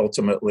risk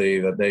ultimately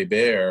that they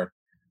bear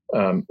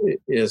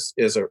is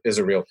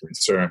a real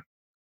concern.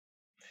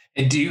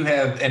 And do you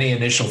have any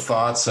initial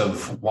thoughts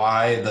of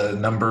why the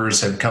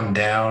numbers have come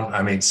down?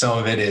 I mean, some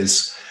of it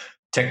is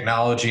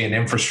technology and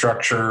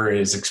infrastructure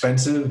is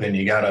expensive, and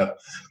you got to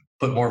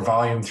put more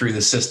volume through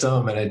the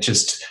system, and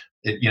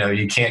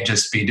you can't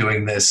just be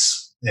doing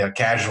this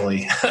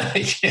casually.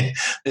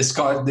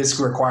 This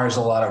requires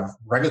a lot of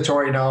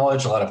regulatory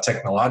knowledge, a lot of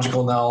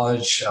technological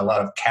knowledge, a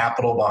lot of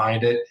capital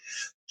behind it.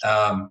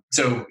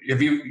 So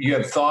if you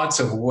have thoughts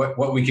of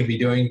what we can be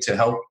doing to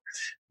help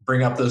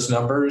bring up those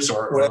numbers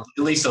or at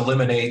least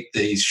eliminate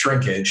the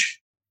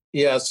shrinkage?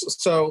 Yes.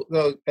 So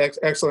those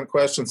excellent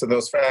questions, and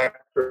those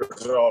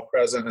factors are all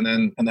present. And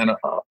then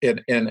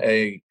in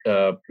a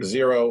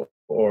zero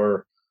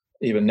or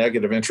even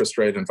negative interest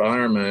rate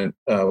environment,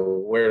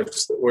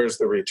 where's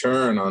the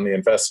return on the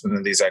investment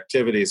in these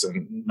activities?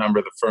 And a number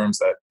of the firms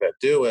that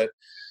do it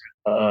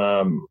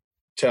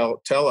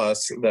tell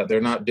us that they're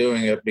not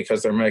doing it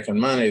because they're making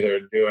money.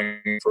 They're doing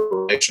it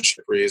for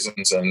relationship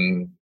reasons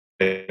and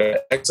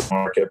exit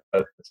market,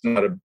 but it's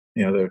not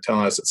they're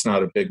telling us it's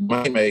not a big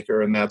money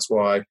maker, and that's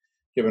why,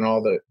 given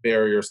all the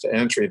barriers to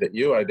entry that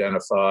you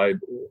identified,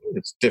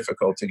 it's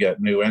difficult to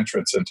get new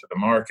entrants into the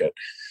market.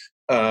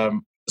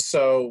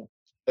 So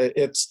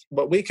it's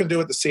what we can do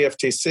at the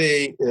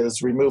CFTC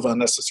is remove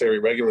unnecessary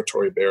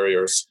regulatory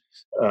barriers.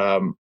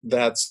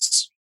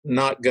 That's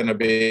not going to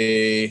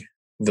be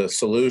the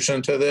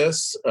solution to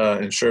this,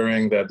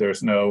 ensuring that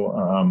there's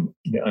no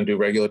undue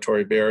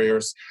regulatory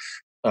barriers.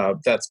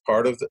 That's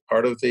part of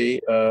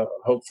the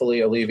hopefully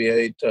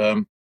alleviate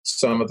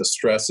some of the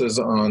stresses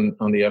on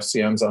the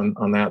FCMs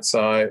on that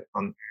side.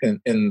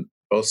 In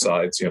both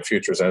sides,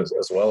 futures as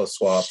well as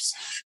swaps.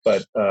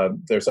 But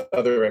there's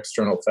other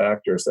external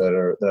factors that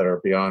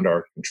are beyond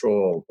our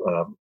control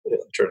in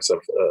terms of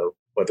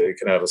whether you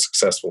can have a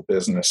successful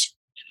business.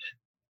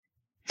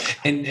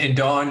 And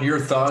Dawn, your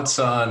thoughts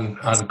on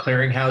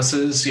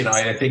clearinghouses?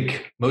 I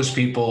think most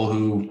people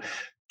who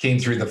came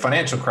through the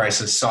financial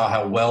crisis saw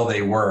how well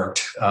they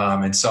worked,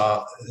 and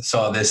saw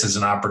this as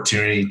an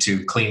opportunity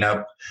to clean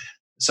up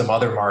some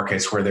other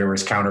markets where there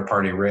was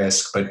counterparty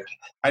risk. But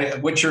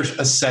what's your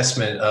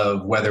assessment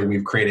of whether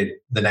we've created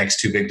the next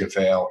too big to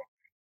fail?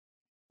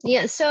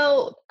 Yeah,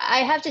 so I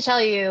have to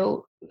tell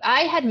you,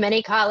 I had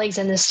many colleagues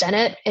in the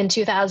Senate in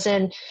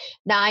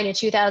 2009 and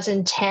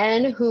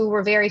 2010 who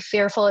were very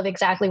fearful of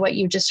exactly what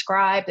you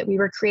described, that we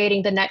were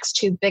creating the next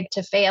too big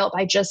to fail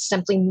by just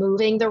simply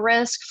moving the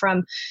risk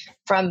from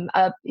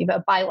a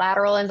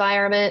bilateral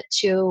environment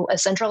to a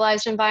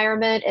centralized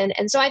environment.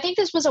 And so I think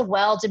this was a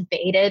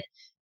well-debated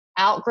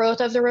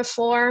outgrowth of the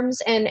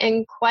reforms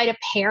and quite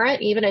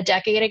apparent even a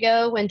decade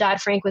ago when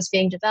Dodd-Frank was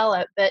being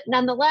developed. But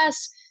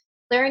nonetheless,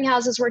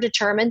 clearinghouses were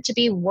determined to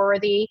be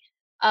worthy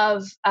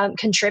of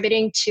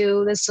contributing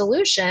to the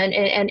solution,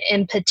 and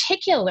in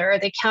particular,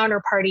 the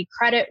counterparty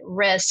credit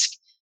risk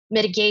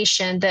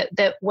mitigation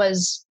that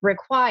was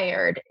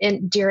required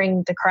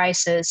during the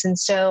crisis. And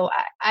so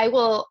I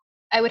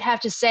would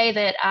have to say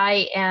that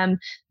I am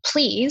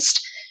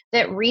pleased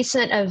that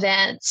recent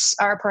events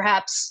are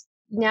perhaps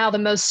now the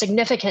most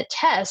significant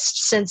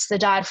test since the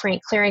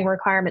Dodd-Frank clearing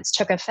requirements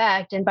took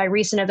effect. And by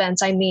recent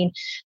events, I mean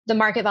the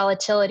market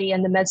volatility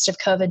in the midst of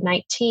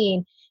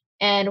COVID-19.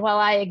 And while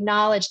I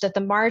acknowledge that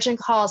the margin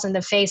calls in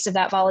the face of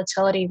that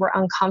volatility were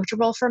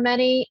uncomfortable for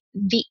many,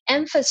 the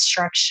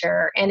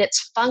infrastructure and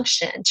its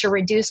function to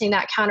reducing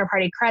that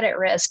counterparty credit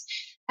risk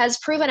has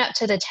proven up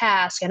to the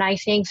task. And I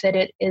think that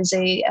it is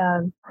a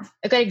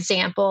good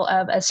example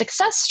of a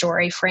success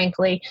story,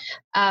 frankly.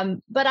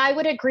 But I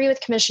would agree with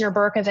Commissioner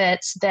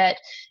Berkovitz that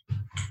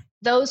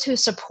those who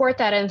support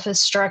that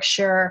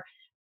infrastructure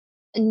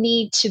we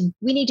need to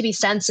be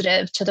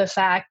sensitive to the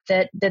fact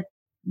that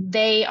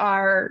there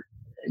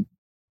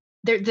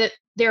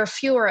are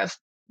fewer of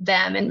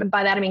them, and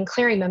by that I mean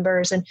clearing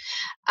members. And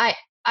I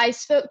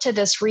spoke to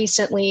this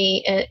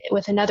recently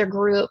with another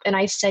group, and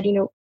I said,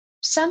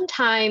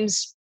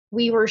 sometimes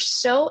we were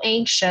so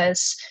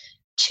anxious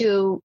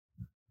to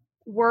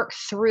work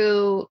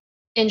through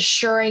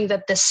ensuring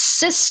that the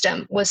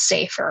system was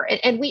safer.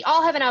 And we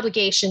all have an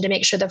obligation to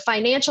make sure the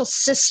financial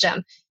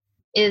system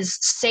is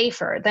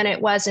safer than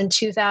it was in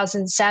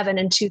 2007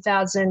 and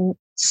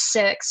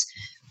 2006.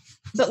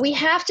 But we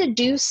have to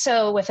do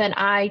so with an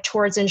eye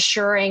towards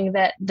ensuring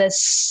that the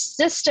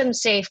system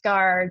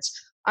safeguards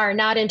are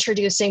not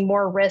introducing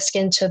more risk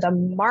into the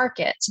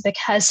markets.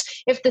 Because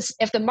if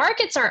the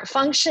markets aren't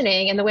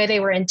functioning in the way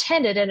they were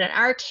intended, and in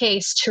our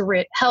case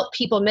to help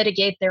people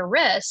mitigate their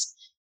risk,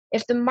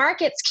 if the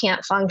markets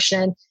can't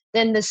function,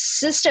 then the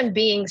system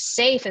being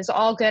safe is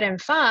all good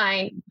and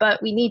fine,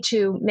 but we need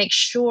to make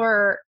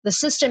sure the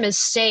system is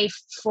safe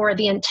for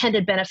the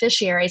intended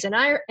beneficiaries. In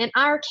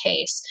our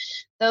case,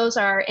 those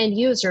are end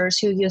users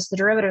who use the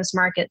derivatives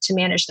market to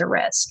manage the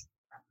risk.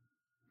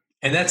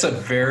 And that's a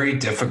very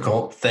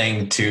difficult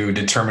thing to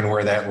determine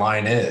where that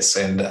line is.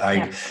 And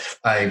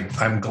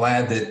I'm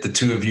glad that the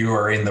two of you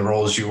are in the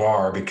roles you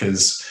are,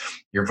 because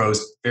you're both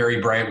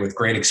very bright with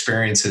great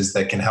experiences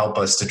that can help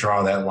us to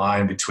draw that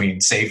line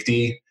between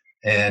safety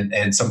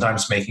and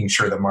sometimes making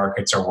sure the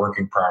markets are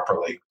working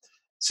properly.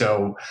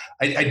 So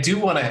I do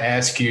want to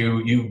ask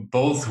you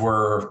both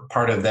were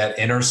part of that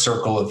inner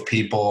circle of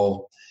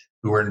people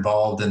who were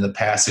involved in the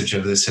passage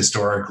of this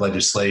historic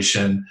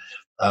legislation.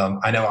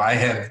 I know I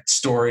have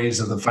stories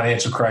of the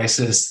financial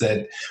crisis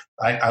that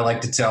I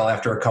like to tell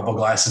after a couple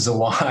glasses of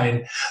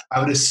wine. I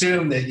would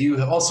assume that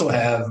you also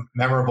have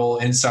memorable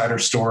insider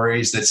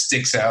stories that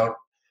sticks out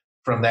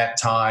from that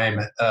time.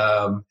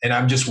 And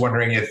I'm just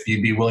wondering if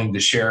you'd be willing to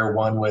share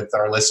one with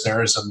our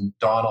listeners. And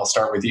Dawn, I'll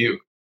start with you.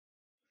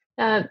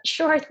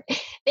 Sure.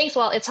 Thanks.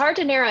 Well, it's hard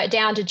to narrow it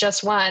down to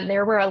just one.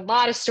 There were a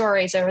lot of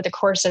stories over the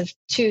course of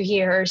 2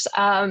 years.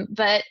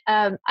 But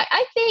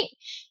I think,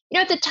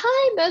 at the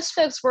time, most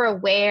folks were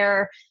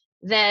aware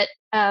that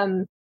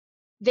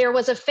there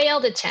was a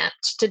failed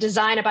attempt to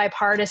design a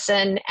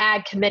bipartisan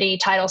Ag Committee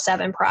Title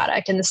VII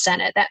product in the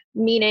Senate. That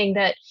meaning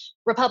that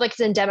Republicans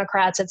and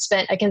Democrats had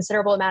spent a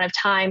considerable amount of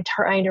time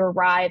trying to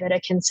arrive at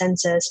a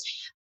consensus.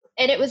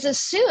 And it was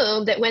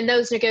assumed that when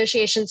those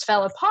negotiations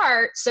fell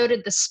apart, so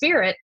did the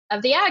spirit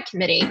of the Ag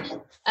Committee.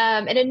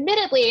 And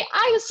admittedly,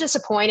 I was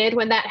disappointed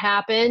when that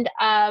happened.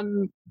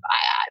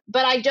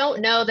 But I don't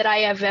know that I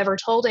have ever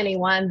told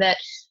anyone that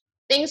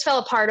things fell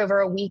apart over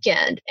a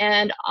weekend.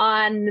 And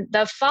on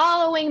the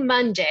following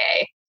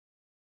Monday,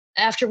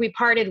 after we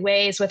parted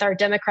ways with our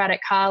Democratic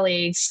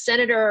colleagues,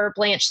 Senator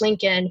Blanche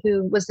Lincoln,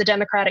 who was the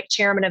Democratic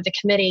chairman of the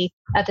committee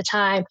at the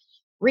time,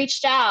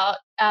 reached out.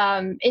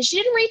 And she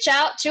didn't reach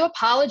out to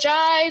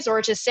apologize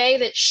or to say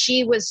that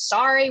she was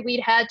sorry we'd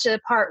had to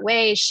part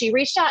ways. She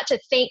reached out to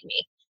thank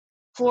me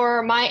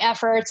for my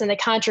efforts and the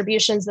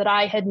contributions that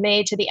I had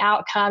made to the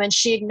outcome. And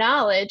she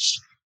acknowledged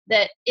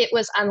that it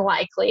was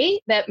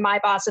unlikely that my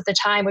boss at the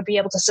time would be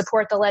able to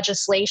support the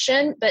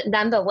legislation, but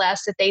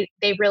nonetheless that they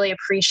really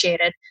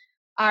appreciated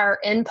our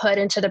input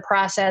into the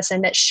process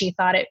and that she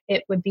thought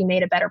it would be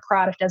made a better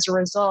product as a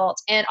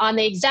result. And on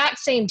the exact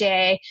same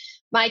day,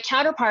 my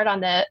counterpart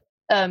on the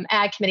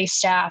Ag Committee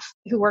staff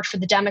who worked for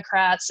the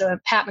Democrats,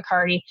 Pat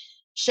McCarty,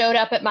 showed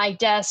up at my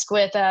desk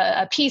with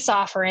a peace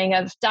offering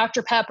of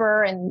Dr.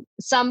 Pepper and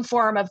some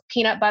form of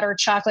peanut butter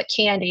chocolate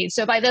candy.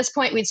 So by this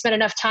point, we'd spent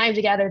enough time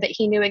together that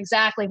he knew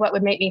exactly what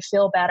would make me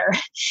feel better,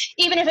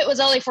 even if it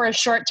was only for a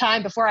short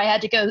time before I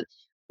had to go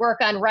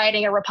work on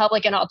writing a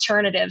Republican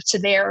alternative to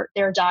their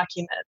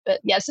document.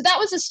 But yeah, so that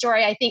was a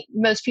story I think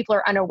most people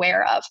are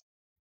unaware of.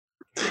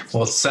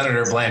 Well,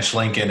 Senator Blanche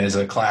Lincoln is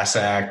a class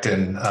act,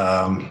 and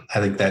I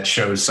think that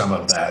shows some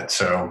of that.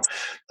 So,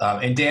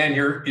 and Dan,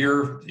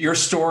 your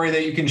story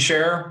that you can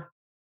share.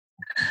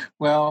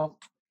 Well,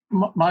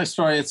 my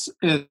story it's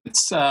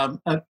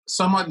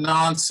somewhat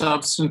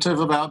non-substantive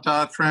about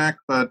Dodd-Frank,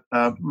 but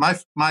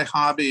my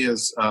hobby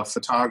is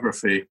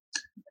photography,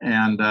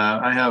 and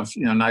I have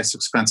nice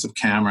expensive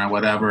camera,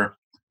 whatever.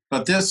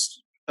 But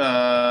this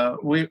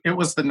it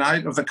was the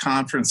night of the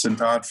conference in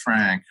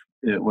Dodd-Frank.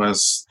 It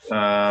was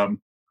a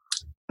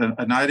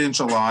night in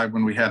July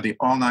when we had the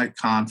all-night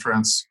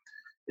conference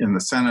in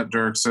the Senate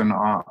Dirksen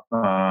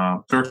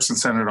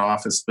Senate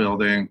office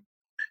building.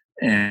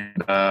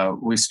 And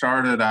we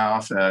started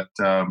off at,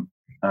 3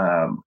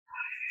 or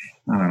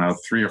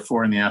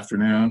 4 in the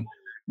afternoon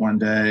one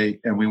day,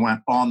 and we went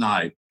all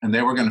night. And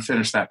they were going to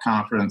finish that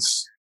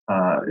conference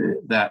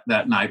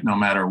that night no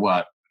matter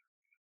what.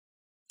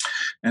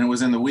 And it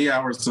was in the wee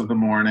hours of the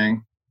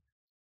morning.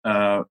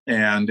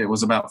 And it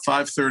was about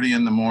 5:30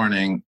 in the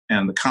morning,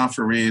 and the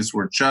conferees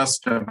were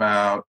just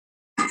about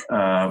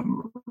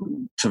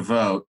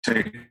to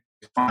take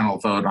the final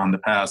vote on the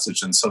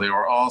passage. And so they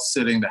were all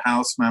sitting, the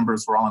House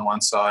members were all on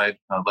one side,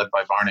 led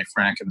by Barney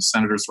Frank, and the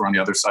senators were on the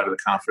other side of the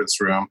conference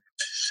room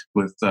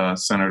with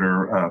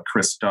Senator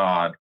Chris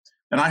Dodd.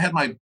 And I had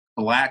my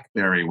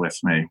BlackBerry with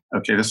me.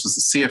 Okay, this was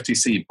the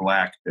CFTC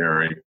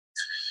BlackBerry.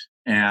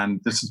 And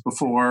this is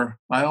before,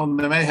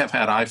 they may have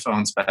had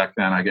iPhones back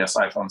then. I guess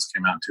iPhones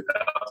came out in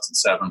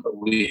 2007, but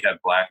we had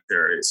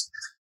BlackBerries.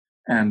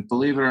 And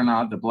believe it or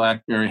not, the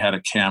BlackBerry had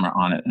a camera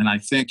on it. And I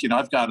think,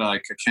 I've got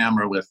like a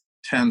camera with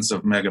tens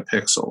of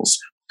megapixels.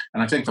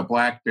 And I think the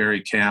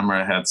BlackBerry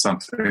camera had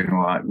something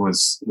like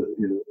was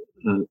in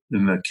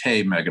the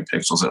K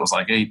megapixels. It was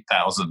like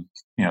 8,000,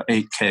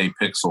 8K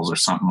pixels or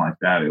something like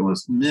that. It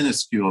was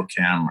minuscule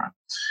camera.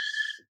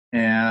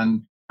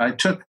 And I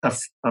took a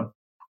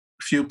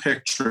few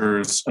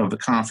pictures of the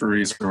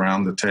conferees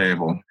around the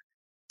table.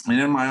 And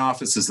in my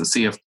office at the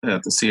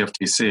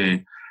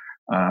CFTC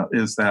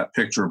is that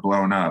picture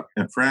blown up.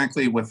 And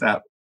frankly, with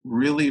that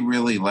really,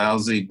 really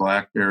lousy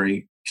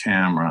BlackBerry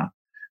camera,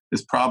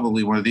 is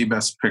probably one of the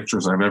best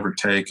pictures I've ever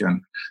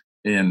taken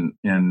And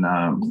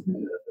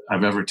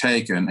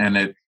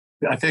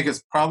I think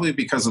it's probably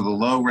because of the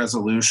low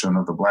resolution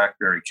of the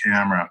BlackBerry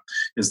camera,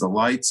 is the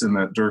lights in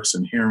the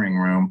Dirksen hearing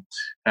room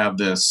have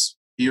this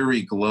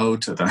eerie glow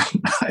to them.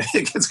 I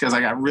think it's because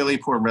I got really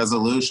poor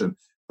resolution.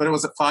 But it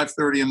was at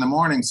 5:30 in the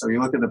morning, so you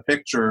look at the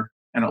picture,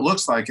 and it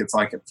looks like it's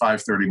like at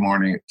 5:30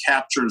 morning. It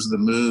captures the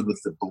mood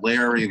with the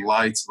blurry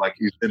lights, like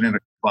you've been in a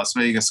Las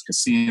Vegas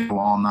casino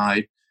all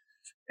night.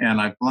 And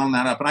I've blown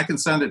that up, and I can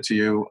send it to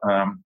you.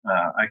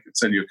 I could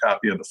send you a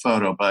copy of the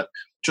photo, but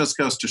just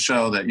goes to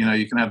show that,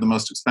 you can have the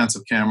most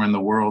expensive camera in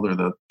the world or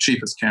the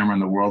cheapest camera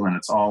in the world, and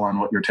it's all on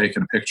what you're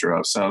taking a picture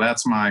of. So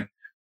that's my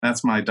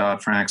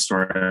Dodd-Frank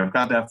story. I've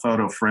got that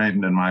photo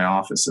framed in my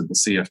office at the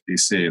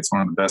CFTC. It's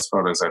one of the best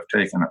photos I've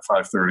taken at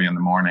 5:30 in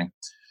the morning.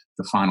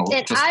 Before the final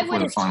vote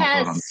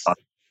on the top.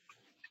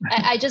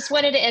 I just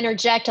wanted to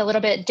interject a little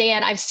bit.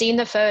 Dan, I've seen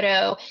the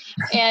photo,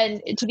 and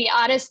to be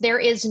honest, there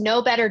is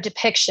no better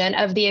depiction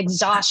of the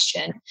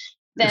exhaustion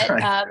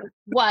that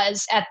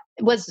was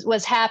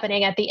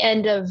happening at the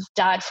end of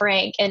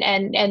Dodd-Frank,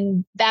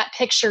 and that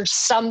picture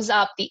sums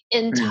up the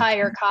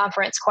entire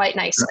conference quite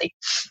nicely.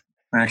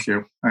 Thank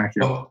you.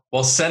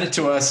 Well, send it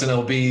to us, and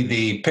it'll be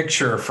the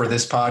picture for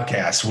this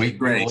podcast. We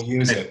will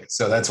use it,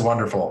 so that's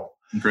wonderful.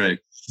 Great.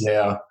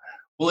 Yeah.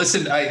 Well,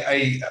 listen,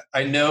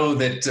 I know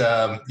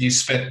that you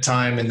spent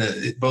time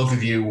both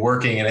of you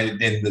working,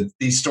 and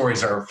these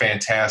stories are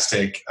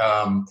fantastic.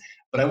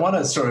 But I want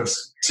to sort of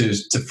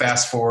to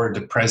fast forward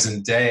to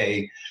present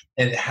day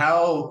and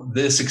how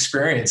this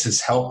experience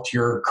has helped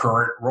your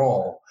current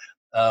role.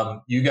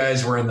 You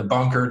guys were in the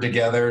bunker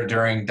together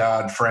during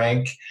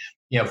Dodd-Frank.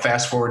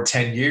 Fast forward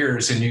 10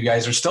 years, and you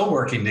guys are still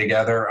working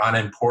together on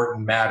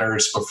important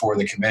matters before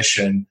the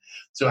commission.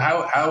 So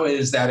how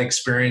has that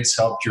experience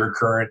helped your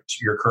current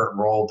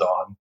role,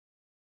 Dawn?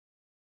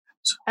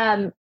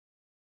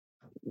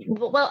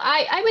 Well,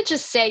 I would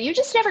just say you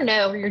just never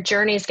know where your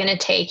journey is going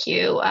to take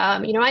you.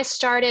 I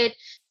started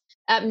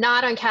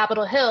not on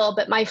Capitol Hill,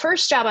 but my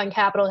first job on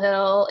Capitol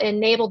Hill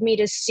enabled me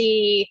to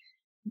see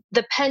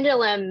the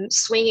pendulum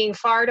swinging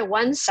far to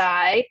one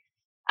side,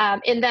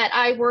 in that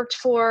I worked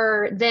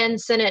for then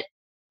Senate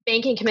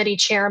banking committee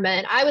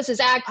chairman. I was his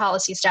ag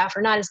policy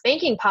staffer, not his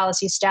banking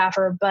policy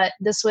staffer, but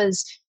this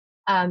was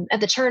at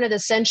the turn of the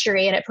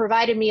century, and it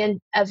provided me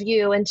a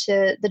view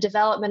into the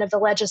development of the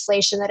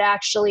legislation that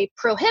actually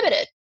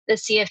prohibited the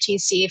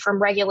CFTC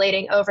from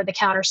regulating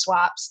over-the-counter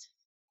swaps.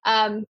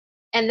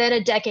 And then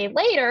a decade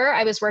later,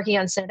 I was working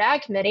on Senate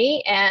Ag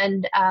Committee,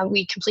 and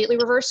we completely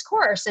reversed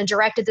course and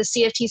directed the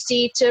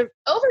CFTC to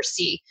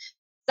oversee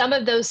some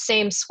of those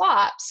same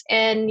swaps.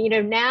 And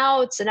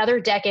now it's another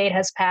decade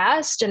has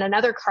passed, and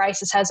another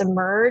crisis has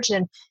emerged.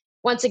 And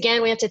once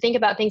again, we have to think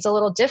about things a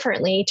little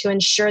differently to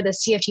ensure the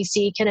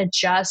CFTC can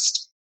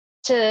adjust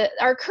to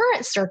our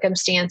current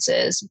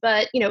circumstances.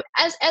 But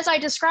as I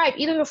described,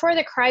 even before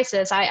the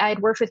crisis, I had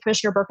worked with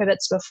Commissioner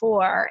Berkovitz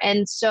before,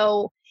 and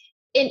so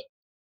in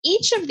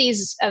each of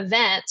these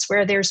events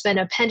where there's been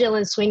a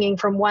pendulum swinging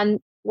from one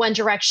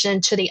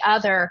direction to the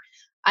other,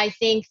 I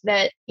think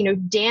that,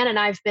 Dan and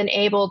I've been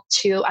able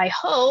to, I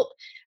hope,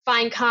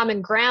 find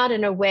common ground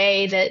in a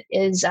way that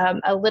is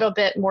a little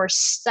bit more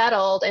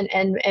settled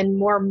and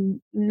more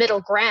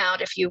middle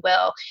ground, if you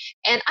will.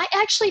 And I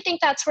actually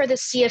think that's where the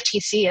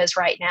CFTC is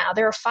right now.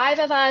 There are 5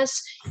 of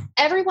us.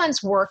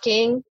 Everyone's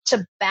working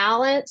to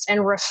balance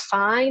and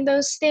refine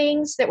those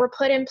things that were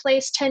put in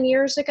place 10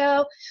 years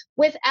ago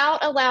without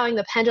allowing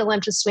the pendulum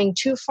to swing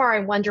too far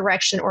in one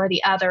direction or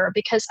the other,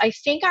 because I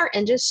think our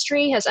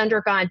industry has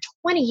undergone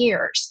 20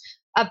 years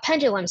of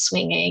pendulum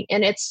swinging,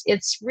 and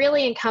it's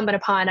really incumbent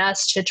upon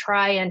us to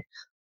try and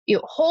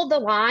hold the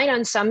line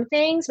on some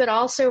things, but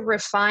also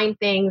refine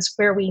things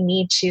where we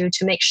need to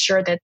make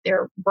sure that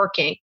they're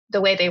working the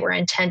way they were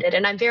intended.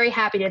 And I'm very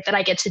happy that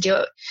I get to do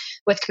it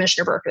with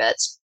Commissioner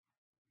Berkovitz.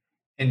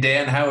 And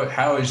Dan,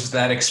 how has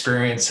that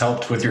experience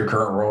helped with your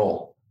current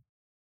role?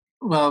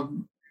 Well,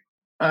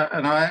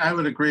 and I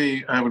would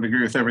agree. I would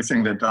agree with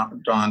everything that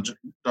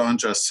Dawn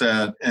just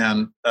said,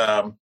 and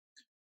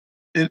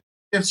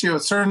gives you a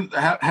certain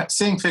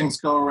seeing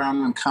things go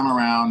around and come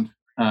around.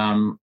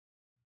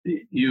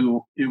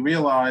 You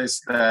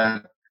realize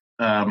that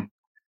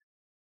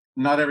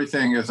not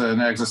everything is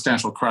an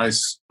existential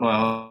crisis.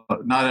 Well,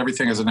 not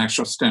everything is an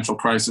existential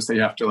crisis that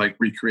you have to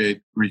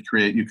recreate.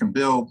 You can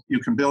build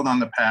on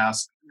the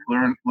past,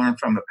 learn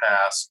from the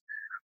past,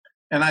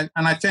 and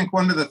I think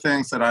one of the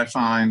things that I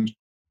find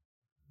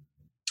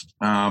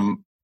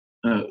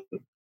the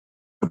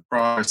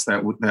progress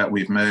that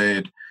we've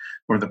made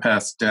over the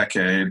past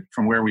decade,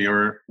 from where we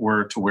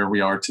were to where we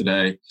are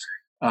today.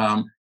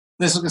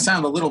 This is going to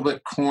sound a little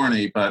bit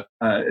corny, but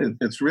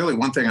it's really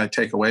one thing I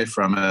take away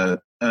from it,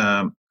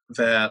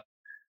 that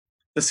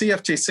the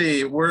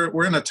CFTC,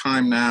 we're in a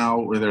time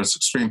now where there's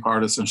extreme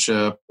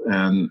partisanship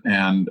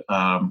and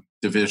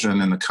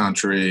division in the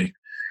country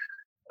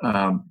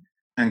and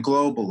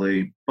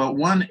globally. But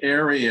one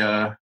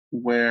area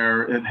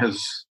where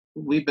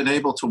we've been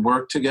able to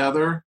work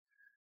together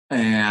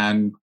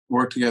and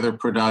work together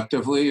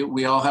productively.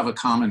 We all have a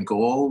common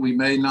goal. We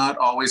may not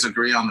always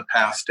agree on the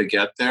path to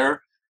get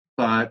there,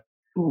 but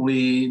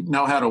we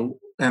know how to,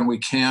 and we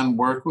can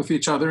work with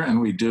each other, and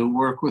we do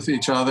work with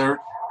each other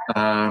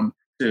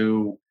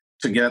to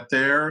get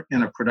there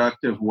in a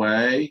productive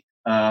way.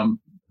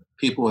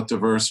 People with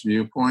diverse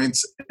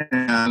viewpoints,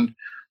 and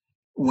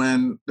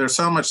when there's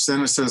so much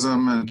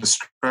cynicism and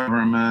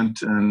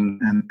disagreement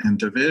and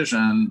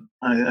division,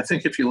 I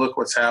think if you look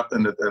what's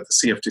happened at the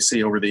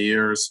CFTC over the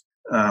years.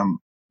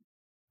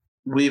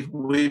 We've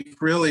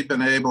really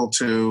been able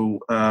to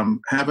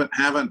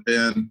haven't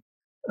been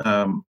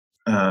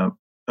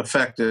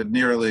affected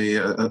nearly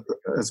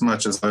as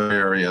much as other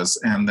areas,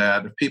 and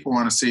that if people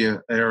want to see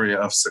an area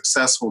of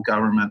successful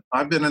government,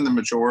 I've been in the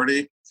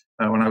majority.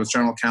 When I was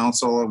general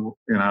counsel,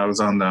 I was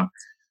on the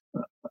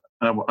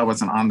I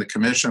wasn't on the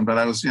commission, but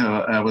I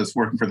was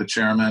working for the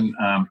chairman,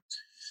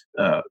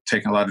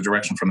 taking a lot of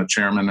direction from the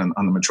chairman and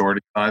on the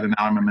majority side, and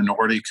now I'm a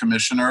minority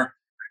commissioner.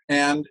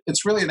 And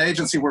it's really an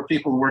agency where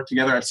people work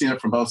together. I've seen it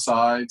from both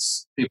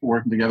sides, people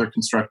working together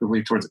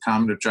constructively towards a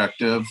common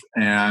objective.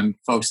 And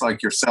folks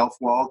like yourself,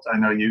 Walt, I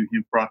know you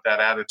brought that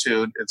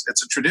attitude.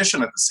 It's a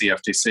tradition at the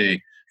CFTC.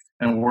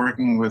 And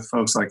working with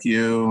folks like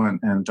you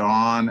and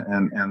Dawn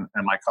and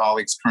my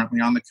colleagues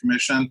currently on the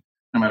commission,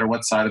 no matter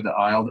what side of the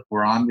aisle that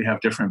we're on, we have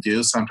different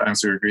views.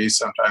 Sometimes we agree,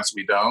 sometimes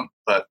we don't,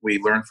 but we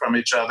learn from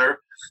each other.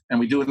 And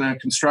we do it in a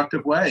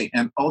constructive way.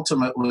 And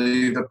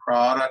ultimately, the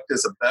product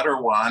is a better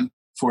one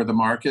for the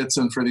markets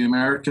and for the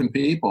American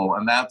people.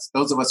 And that's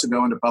those of us who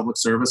go into public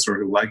service or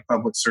who like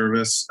public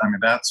service. I mean,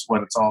 that's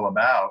what it's all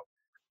about.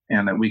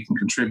 And that we can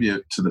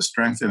contribute to the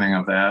strengthening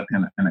of that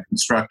in a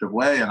constructive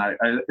way. And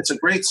it's a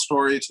great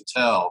story to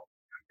tell.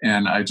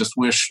 And I just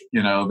wish,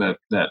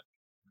 that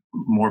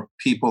more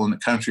people in the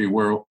country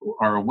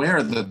are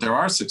aware that there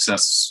are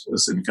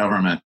successes in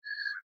government,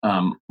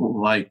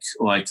 like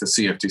the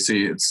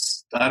CFTC.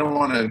 I don't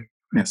want to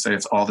say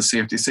it's all the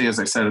CFTC. As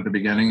I said at the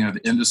beginning of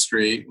the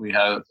industry, we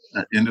have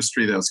an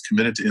industry that was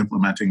committed to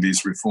implementing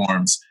these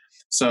reforms.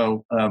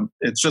 So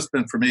it's just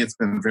been, for me, it's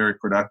been very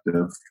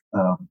productive.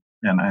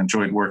 And I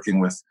enjoyed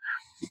working with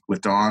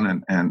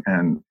Dawn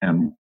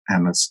and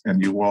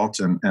and you, Walt,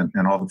 and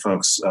all the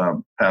folks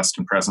past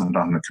and present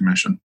on the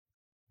commission.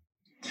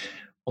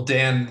 Well,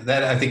 Dan,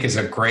 that I think is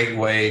a great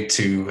way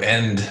to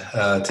end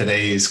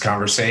today's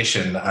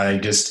conversation. I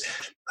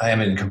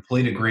am in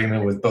complete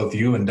agreement with both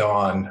you and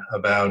Dawn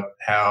about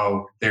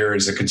how there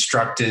is a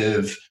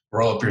constructive,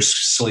 roll up your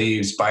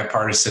sleeves,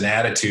 bipartisan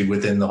attitude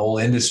within the whole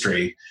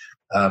industry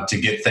to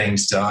get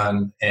things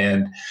done.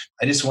 And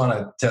I just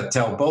want to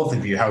tell both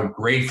of you how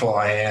grateful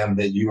I am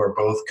that you are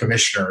both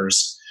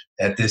commissioners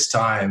at this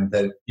time,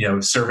 that,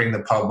 serving the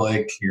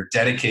public, you're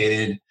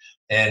dedicated.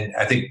 And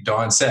I think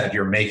Dawn said,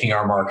 you're making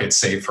our market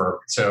safer.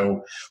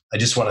 So I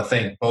just want to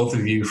thank both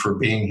of you for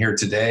being here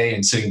today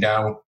and sitting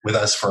down with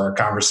us for our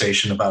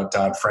conversation about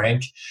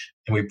Dodd-Frank.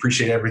 And we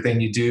appreciate everything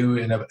you do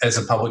as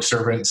a public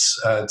servant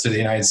to the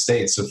United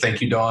States. So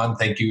thank you, Dawn.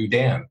 Thank you,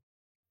 Dan.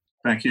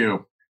 Thank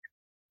you.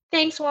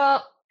 Thanks,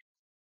 Walt.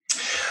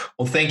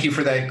 Well, thank you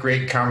for that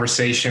great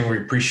conversation. We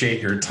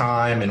appreciate your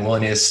time and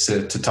willingness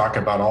to talk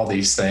about all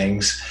these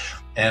things.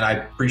 And I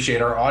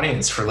appreciate our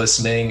audience for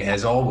listening.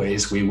 As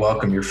always, we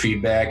welcome your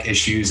feedback,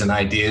 issues, and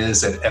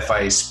ideas at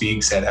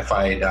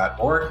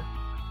fiaspeaks@fia.org.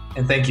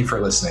 And thank you for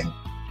listening.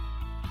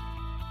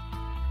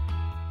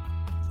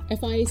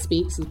 FIA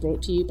Speaks is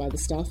brought to you by the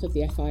staff of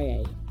the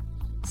FIA.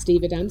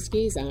 Steve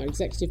Adamski is our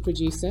executive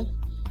producer.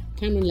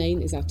 Cameron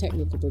Lane is our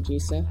technical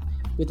producer,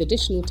 with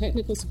additional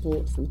technical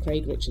support from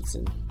Craig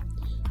Richardson.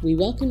 We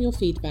welcome your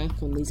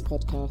feedback on these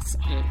podcasts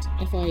at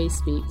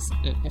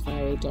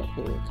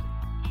fiaspeaks@fia.org.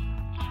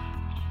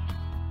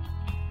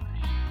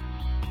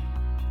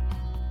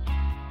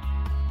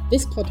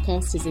 This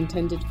podcast is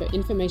intended for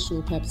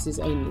informational purposes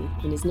only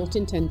and is not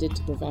intended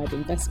to provide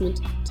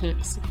investment,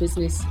 tax,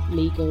 business,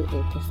 legal,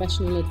 or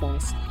professional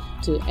advice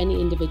to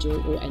any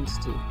individual or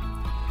entity.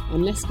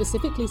 Unless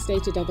specifically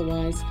stated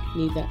otherwise,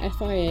 neither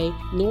FIA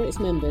nor its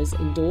members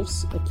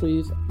endorse,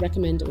 approve,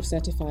 recommend, or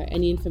certify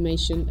any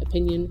information,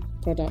 opinion,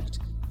 product,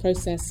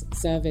 process,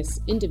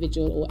 service,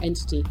 individual, or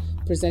entity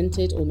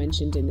presented or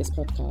mentioned in this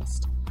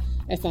podcast.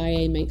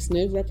 FIA makes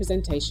no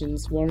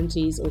representations,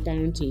 warranties, or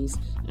guarantees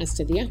as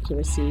to the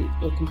accuracy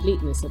or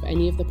completeness of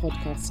any of the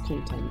podcast's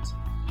content.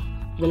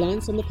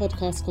 Reliance on the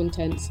podcast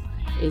content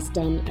is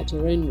done at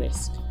your own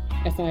risk.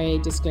 FIA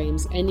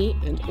disclaims any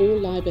and all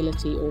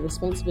liability or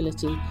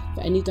responsibility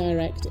for any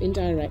direct,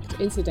 indirect,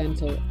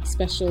 incidental,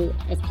 special,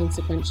 or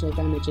consequential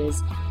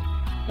damages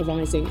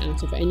arising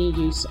out of any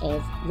use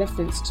of,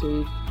 reference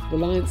to,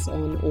 reliance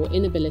on, or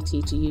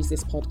inability to use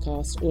this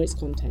podcast or its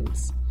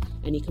contents.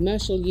 Any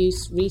commercial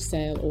use,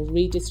 resale, or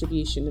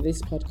redistribution of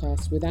this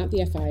podcast without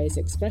the FIA's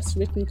express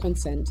written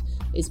consent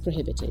is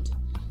prohibited.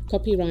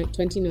 Copyright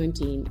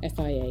 2019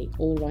 FIA,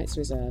 all rights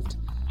reserved.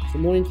 For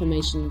more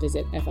information,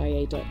 visit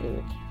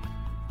fia.org.